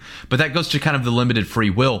necessarily, but that goes to kind of the limited free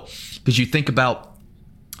will. Because you think about,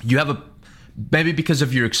 maybe because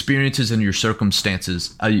of your experiences and your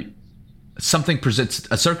circumstances, a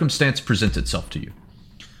circumstance presents itself to you.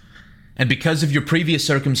 And because of your previous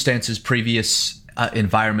circumstances, previous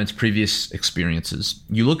environments, previous experiences,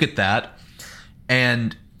 you look at that,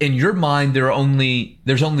 and in your mind, there's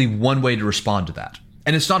only one way to respond to that.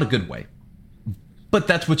 And it's not a good way. But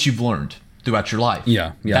that's what you've learned throughout your life.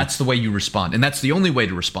 Yeah. That's the way you respond. And that's the only way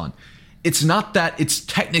to respond. It's not that it's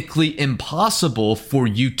technically impossible for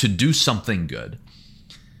you to do something good,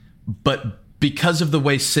 but because of the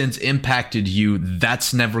way sin's impacted you,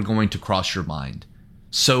 that's never going to cross your mind.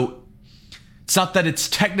 So it's not that it's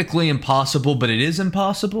technically impossible, but it is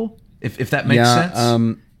impossible, if that makes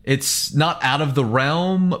sense. It's not out of the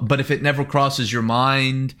realm, but if it never crosses your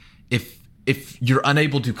mind, if you're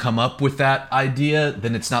unable to come up with that idea,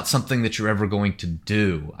 then it's not something that you're ever going to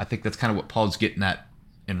do. I think that's kind of what Paul's getting at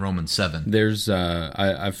in Romans 7. There's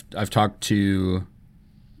I've talked to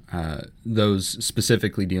those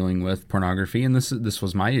specifically dealing with pornography, and this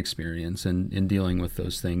was my experience in dealing with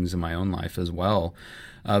those things in my own life as well.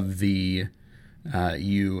 Of the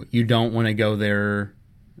you don't want to go there,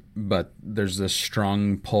 but there's this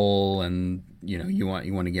strong pull, and you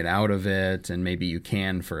want to get out of it, and maybe you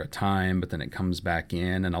can for a time, but then it comes back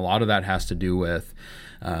in, and a lot of that has to do with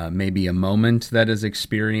maybe a moment that is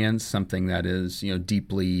experienced, something that is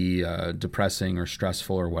deeply depressing or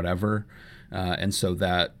stressful or whatever, and so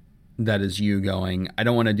that is you going, I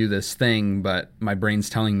don't want to do this thing, but my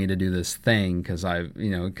brain's telling me to do this thing because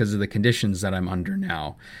because of the conditions that I'm under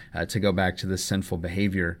now, to go back to this sinful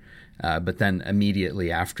behavior. But then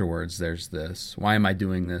immediately afterwards, there's this, why am I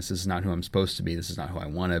doing this? This is not who I'm supposed to be. This is not who I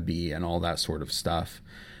want to be, and all that sort of stuff,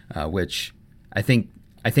 which I think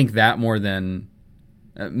that more than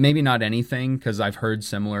maybe not anything, because I've heard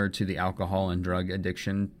similar to the alcohol and drug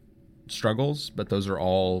addiction struggles, but those are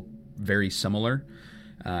all very similar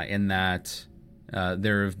in that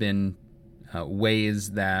there have been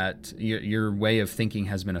ways that your way of thinking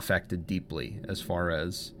has been affected deeply as far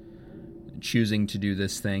as choosing to do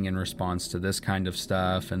this thing in response to this kind of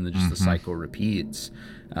stuff, and the cycle repeats.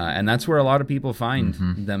 And that's where a lot of people find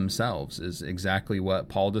themselves, is exactly what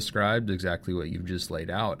Paul described, exactly what you've just laid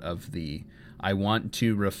out, of the, I want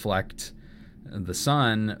to reflect the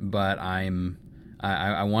Son, but I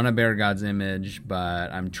want to bear God's image,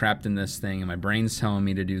 but I'm trapped in this thing, and my brain's telling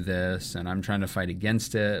me to do this, and I'm trying to fight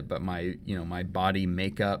against it, but my body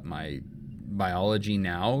makeup, my biology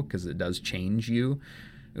now, because it does change you,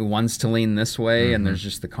 it wants to lean this way, and there's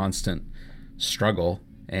just the constant struggle.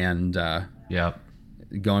 And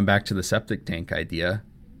going back to the septic tank idea,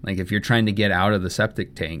 like if you're trying to get out of the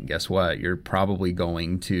septic tank, guess what? You're probably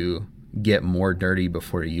going to get more dirty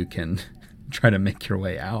before you can try to make your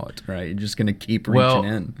way out, right? You're just going to keep reaching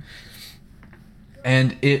in.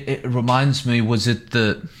 And it reminds me, was it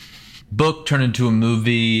the book turned into a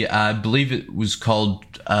movie? I believe it was called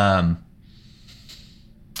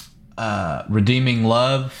Redeeming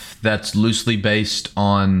Love, that's loosely based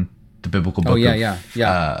on the biblical book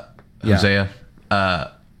Hosea.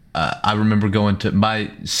 I remember going to,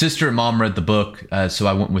 my sister and mom read the book, so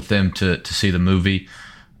I went with them to see the movie.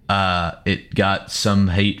 It got some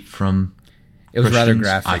hate from It was Christians.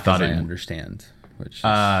 rather graphic, I understand. Which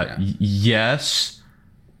is, yes,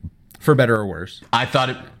 for better or worse. I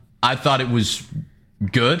thought it was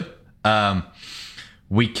good.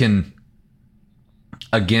 We can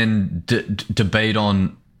again debate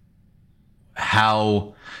on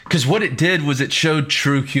how, because what it did was it showed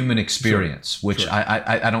true human experience, which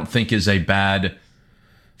I don't think is a bad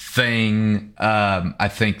thing. I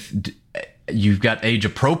think you've got age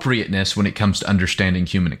appropriateness when it comes to understanding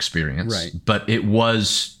human experience, right? But it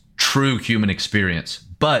was true human experience.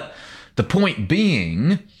 But the point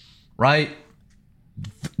being, right,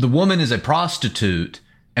 the woman is a prostitute,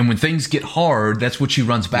 and when things get hard, that's what she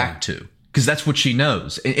runs back to, because that's what she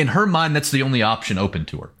knows. In her mind, that's the only option open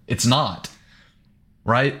to her. It's not,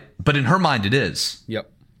 right? But in her mind, it is.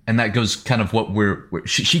 Yep. And that goes kind of what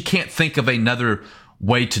she can't think of another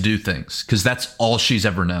way to do things, because that's all she's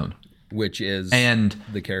ever known. Which is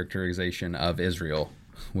the characterization of Israel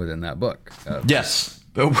within that book. Yes.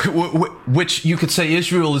 Which you could say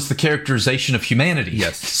Israel is the characterization of humanity.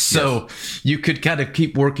 Yes. So you could kind of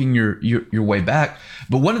keep working your way back.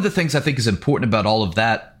 But one of the things I think is important about all of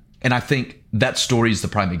that, and I think that story is the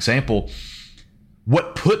prime example,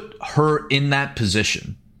 what put her in that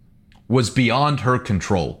position was beyond her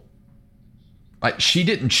control. Right? She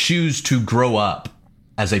didn't choose to grow up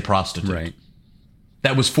as a prostitute. Right.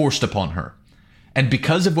 That was forced upon her. And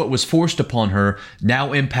because of what was forced upon her,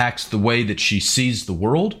 now impacts the way that she sees the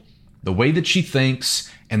world, the way that she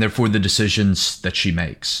thinks, and therefore the decisions that she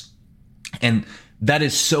makes. And that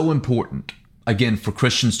is so important, again, for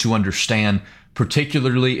Christians to understand,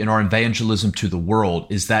 particularly in our evangelism to the world,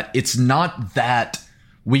 is that it's not that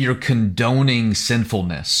we are condoning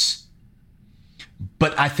sinfulness.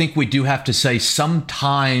 But I think we do have to say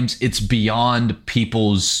sometimes it's beyond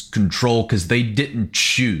people's control, because they didn't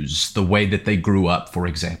choose the way that they grew up, for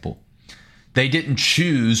example. They didn't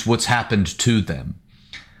choose what's happened to them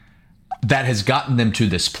that has gotten them to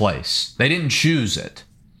this place. They didn't choose it,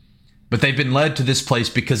 but they've been led to this place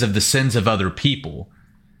because of the sins of other people,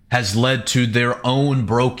 has led to their own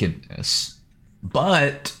brokenness.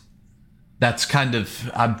 But that's kind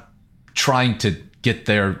of, I'm trying to get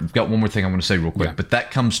there. I've got one more thing I want to say real quick, but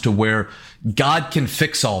that comes to where God can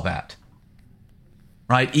fix all that,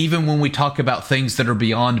 right? Even when we talk about things that are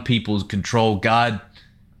beyond people's control, God,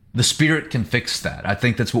 the Spirit can fix that. I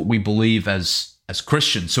think that's what we believe as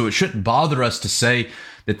Christians. So it shouldn't bother us to say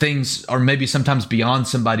that things are maybe sometimes beyond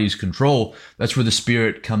somebody's control. That's where the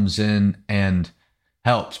Spirit comes in and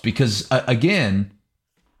helps. Because again,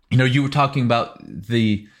 you were talking about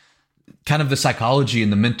the kind of the psychology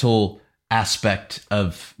and the mental aspect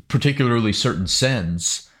of particularly certain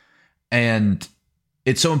sins. And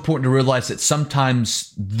it's so important to realize that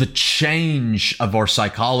sometimes the change of our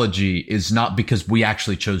psychology is not because we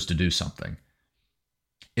actually chose to do something.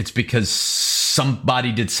 It's because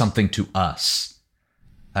somebody did something to us.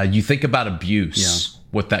 You think about abuse,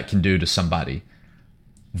 what that can do to somebody.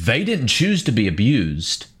 They didn't choose to be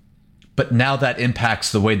abused, but now that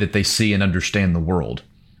impacts the way that they see and understand the world.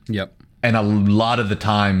 Yep. And a lot of the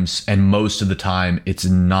times, and most of the time, it's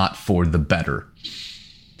not for the better.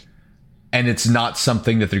 And it's not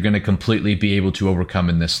something that they're going to completely be able to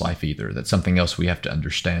overcome in this life either. That's something else we have to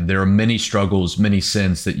understand. There are many struggles, many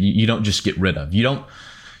sins that you don't just get rid of. You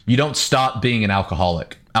don't stop being an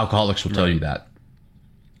alcoholic. Alcoholics will tell you that.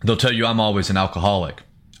 They'll tell you, I'm always an alcoholic.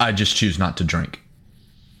 I just choose not to drink.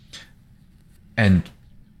 And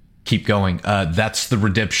keep going. That's the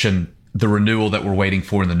redemption, the renewal that we're waiting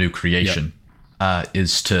for in the new creation,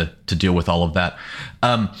 is to deal with all of that.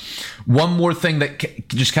 One more thing that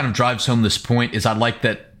just kind of drives home this point is I like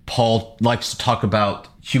that Paul likes to talk about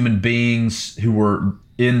human beings who were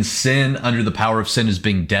in sin, under the power of sin, as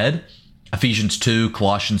being dead. Ephesians 2,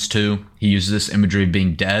 Colossians 2, he uses this imagery of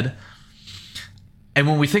being dead. And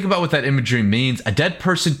when we think about what that imagery means, a dead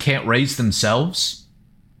person can't raise themselves.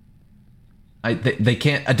 They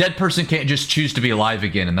can't. A dead person can't just choose to be alive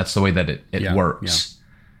again, and that's the way that it works.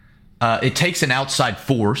 Yeah. It takes an outside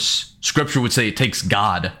force. Scripture would say it takes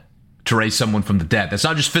God to raise someone from the dead. That's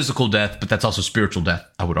not just physical death, but that's also spiritual death,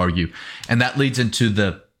 I would argue. And that leads into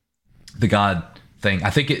the God thing.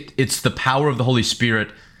 I think it's the power of the Holy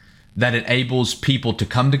Spirit that enables people to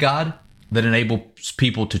come to God, that enables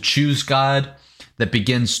people to choose God, that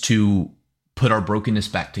begins to put our brokenness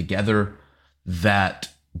back together, that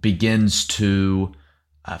begins to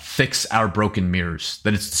fix our broken mirrors,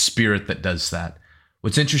 that it's the Spirit that does that.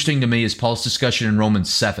 What's interesting to me is Paul's discussion in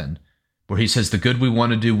Romans 7, where he says the good we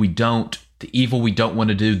want to do, we don't. The evil we don't want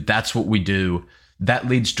to do, that's what we do. That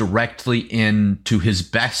leads directly into his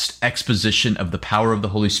best exposition of the power of the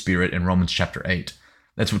Holy Spirit in Romans chapter 8.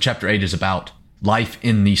 That's what chapter 8 is about. Life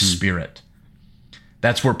in the Spirit.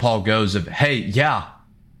 That's where Paul goes of, hey, yeah,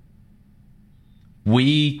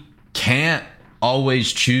 we can't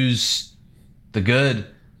always choose the good.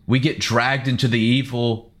 We get dragged into the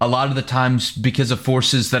evil a lot of the times because of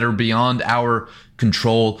forces that are beyond our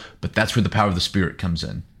control, but that's where the power of the Spirit comes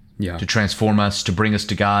in. Yeah. To transform us, to bring us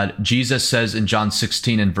to God. Jesus says in John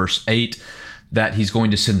 16 and verse 8 that he's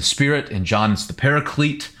going to send the Spirit. In John, it's the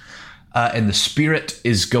Paraclete. And the Spirit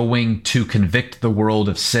is going to convict the world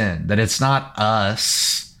of sin. That it's not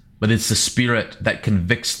us, but it's the Spirit that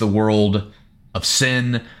convicts the world of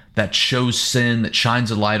sin, that shows sin, that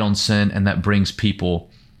shines a light on sin, and that brings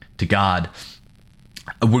people to God.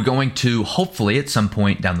 We're going to, hopefully at some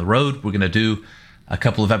point down the road, we're going to do a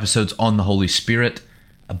couple of episodes on the Holy Spirit.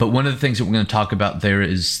 But one of the things that we're going to talk about there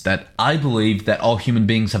is that I believe that all human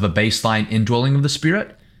beings have a baseline indwelling of the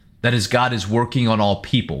Spirit. That is, God is working on all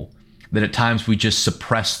people. That at times we just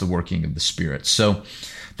suppress the working of the Spirit. So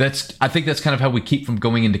I think that's kind of how we keep from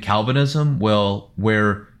going into Calvinism. Well,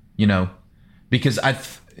 where, because a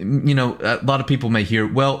lot of people may hear,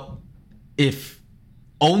 well, if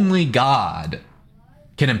only God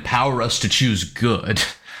can empower us to choose good,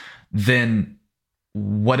 then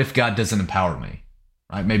what if God doesn't empower me?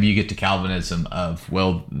 Right? Maybe you get to Calvinism of,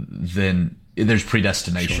 well, then there's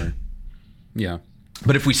predestination. Sure. Yeah.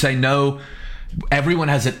 But if we say no, everyone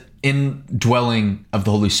has an indwelling of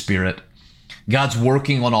the Holy Spirit. God's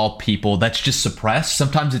working on all people. That's just suppressed.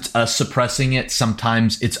 Sometimes it's us suppressing it.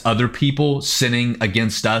 Sometimes it's other people sinning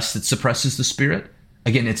against us that suppresses the Spirit.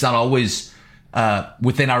 Again, it's not always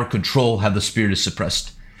within our control how the Spirit is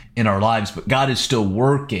suppressed in our lives, but God is still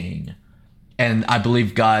working. And I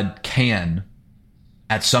believe God can,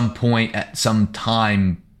 at some point, at some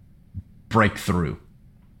time, break through.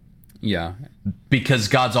 Yeah. Because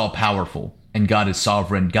God's all powerful and God is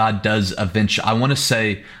sovereign. God does eventually, I want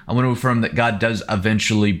to affirm that God does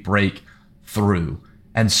eventually break through.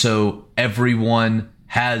 And so everyone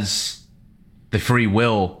has the free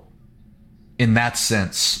will in that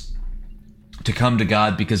sense to come to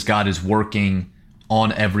God because God is working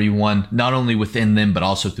on everyone, not only within them, but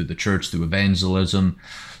also through the church, through evangelism,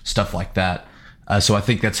 stuff like that. So I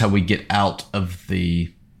think that's how we get out of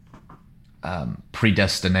the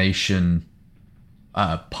predestination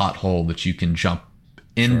pothole that you can jump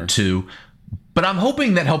into. Sure. But I'm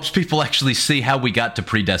hoping that helps people actually see how we got to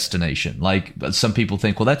predestination. Like some people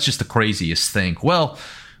think, well, that's just the craziest thing. Well,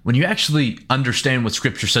 when you actually understand what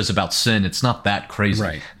Scripture says about sin, it's not that crazy.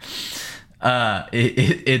 Right.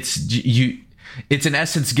 It's in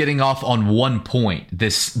essence getting off on one point,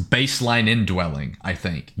 this baseline indwelling, I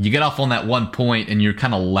think. You get off on that one point and you're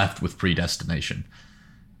kind of left with predestination.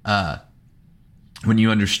 When you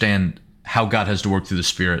understand how God has to work through the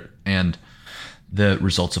Spirit and the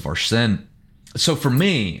results of our sin. So for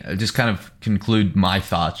me, I just kind of conclude my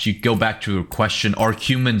thoughts. You go back to a question, are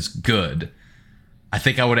humans good? I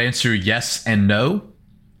think I would answer yes and no.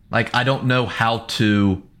 Like, I don't know how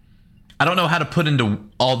to put into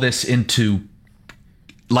all this into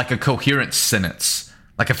like a coherent sentence.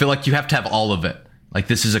 Like, I feel like you have to have all of it. Like,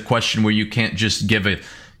 this is a question where you can't just give a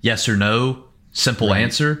yes or no simple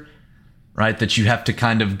answer, right? That you have to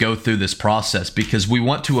kind of go through this process because we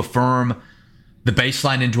want to affirm the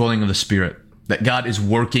baseline indwelling of the Spirit, that God is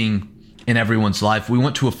working in everyone's life. We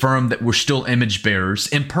want to affirm that we're still image bearers,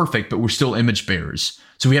 imperfect, but we're still image bearers.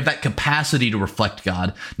 So we have that capacity to reflect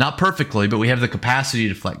God, not perfectly, but we have the capacity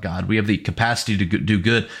to reflect God. We have the capacity to do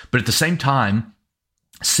good. But at the same time,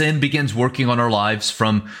 sin begins working on our lives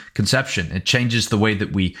from conception. It changes the way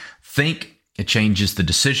that we think. It changes the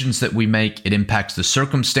decisions that we make. It impacts the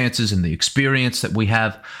circumstances and the experience that we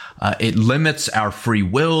have. It limits our free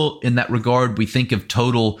will in that regard. We think of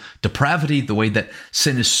total depravity, the way that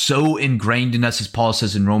sin is so ingrained in us, as Paul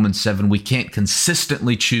says in Romans 7, we can't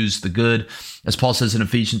consistently choose the good. As Paul says in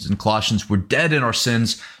Ephesians and Colossians, we're dead in our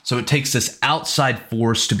sins. So it takes this outside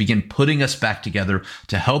force to begin putting us back together,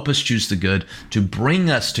 to help us choose the good, to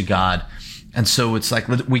bring us to God. And so it's like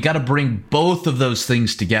we got to bring both of those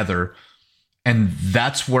things together. And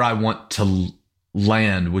that's where I want to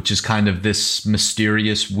land, which is kind of this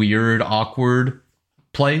mysterious, weird, awkward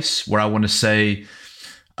place where I want to say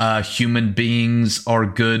human beings are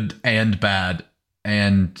good and bad,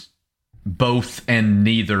 and both and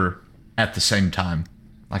neither at the same time.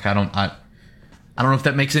 Like, I don't know if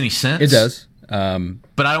that makes any sense. It does.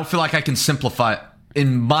 But I don't feel like I can simplify it.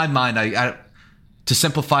 In my mind, to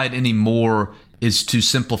simplify it any more is to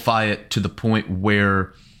simplify it to the point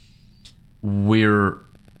where we've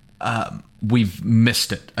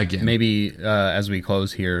missed it again. Maybe as we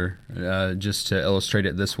close here, just to illustrate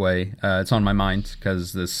it this way, it's on my mind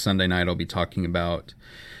because this Sunday night I'll be talking about,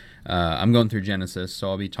 I'm going through Genesis, so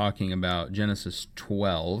I'll be talking about Genesis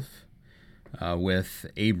 12 with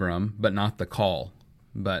Abram, but not the call,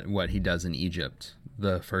 but what he does in Egypt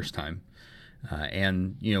the first time.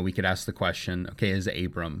 And, we could ask the question, okay, is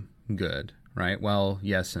Abram good, right? Well,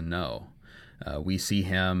 yes and no. We see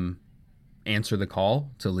him answer the call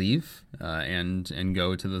to leave and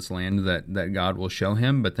go to this land that God will show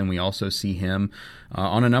him. But then we also see him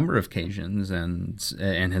on a number of occasions,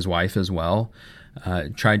 and his wife as well,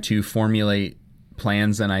 try to formulate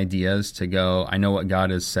plans and ideas to go, I know what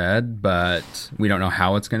God has said, but we don't know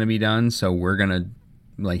how it's going to be done. So we're going to,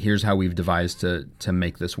 here's how we've devised to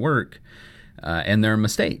make this work. And there are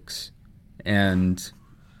mistakes. And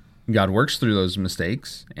God works through those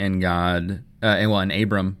mistakes, and and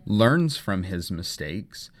Abram learns from his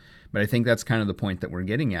mistakes. But I think that's kind of the point that we're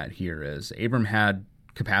getting at here is Abram had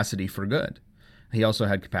capacity for good. He also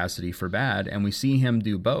had capacity for bad, and we see him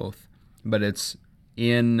do both. But it's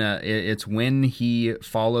when he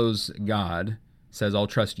follows God, says, I'll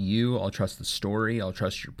trust you, I'll trust the story, I'll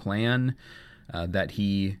trust your plan, that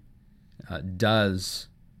he does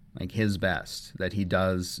his best, that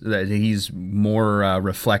he's more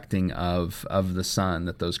reflecting of the Son,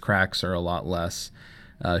 that those cracks are a lot less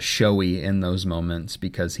showy in those moments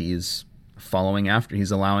because he's following after,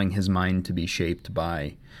 he's allowing his mind to be shaped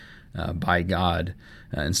by God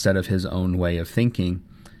instead of his own way of thinking.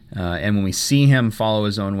 And when we see him follow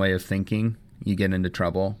his own way of thinking, you get into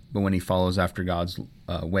trouble. But when he follows after God's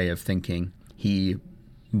way of thinking, he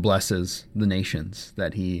blesses the nations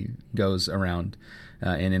that he goes around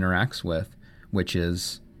and interacts with, which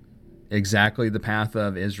is exactly the path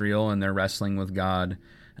of Israel, and they're wrestling with God.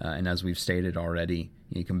 And as we've stated already,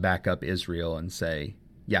 you can back up Israel and say,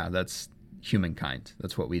 yeah, that's humankind.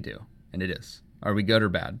 That's what we do. And it is. Are we good or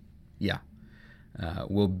bad? Yeah.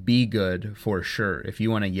 We'll be good for sure. If you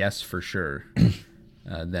want a yes for sure,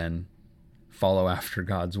 then follow after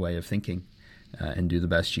God's way of thinking and do the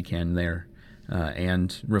best you can there.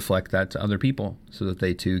 And reflect that to other people so that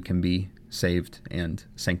they too can be saved and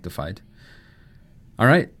sanctified. All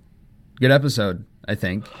right. Good episode, I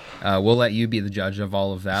think. We'll let you be the judge of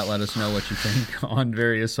all of that. Let us know what you think on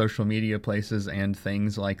various social media places and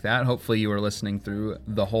things like that. Hopefully you were listening through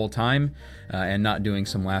the whole time and not doing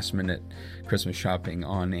some last minute Christmas shopping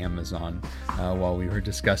on Amazon while we were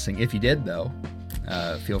discussing. If you did, though,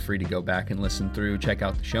 feel free to go back and listen through, check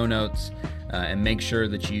out the show notes, and make sure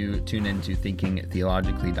that you tune into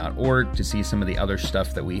thinkingtheologically.org to see some of the other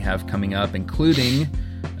stuff that we have coming up, including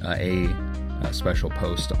a special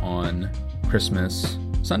post on Christmas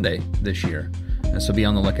Sunday this year. So be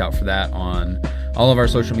on the lookout for that on all of our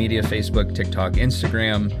social media, Facebook, TikTok,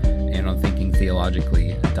 Instagram, and on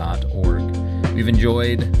thinkingtheologically.org. We've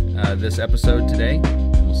enjoyed this episode today,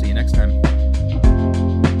 and we'll see you next time.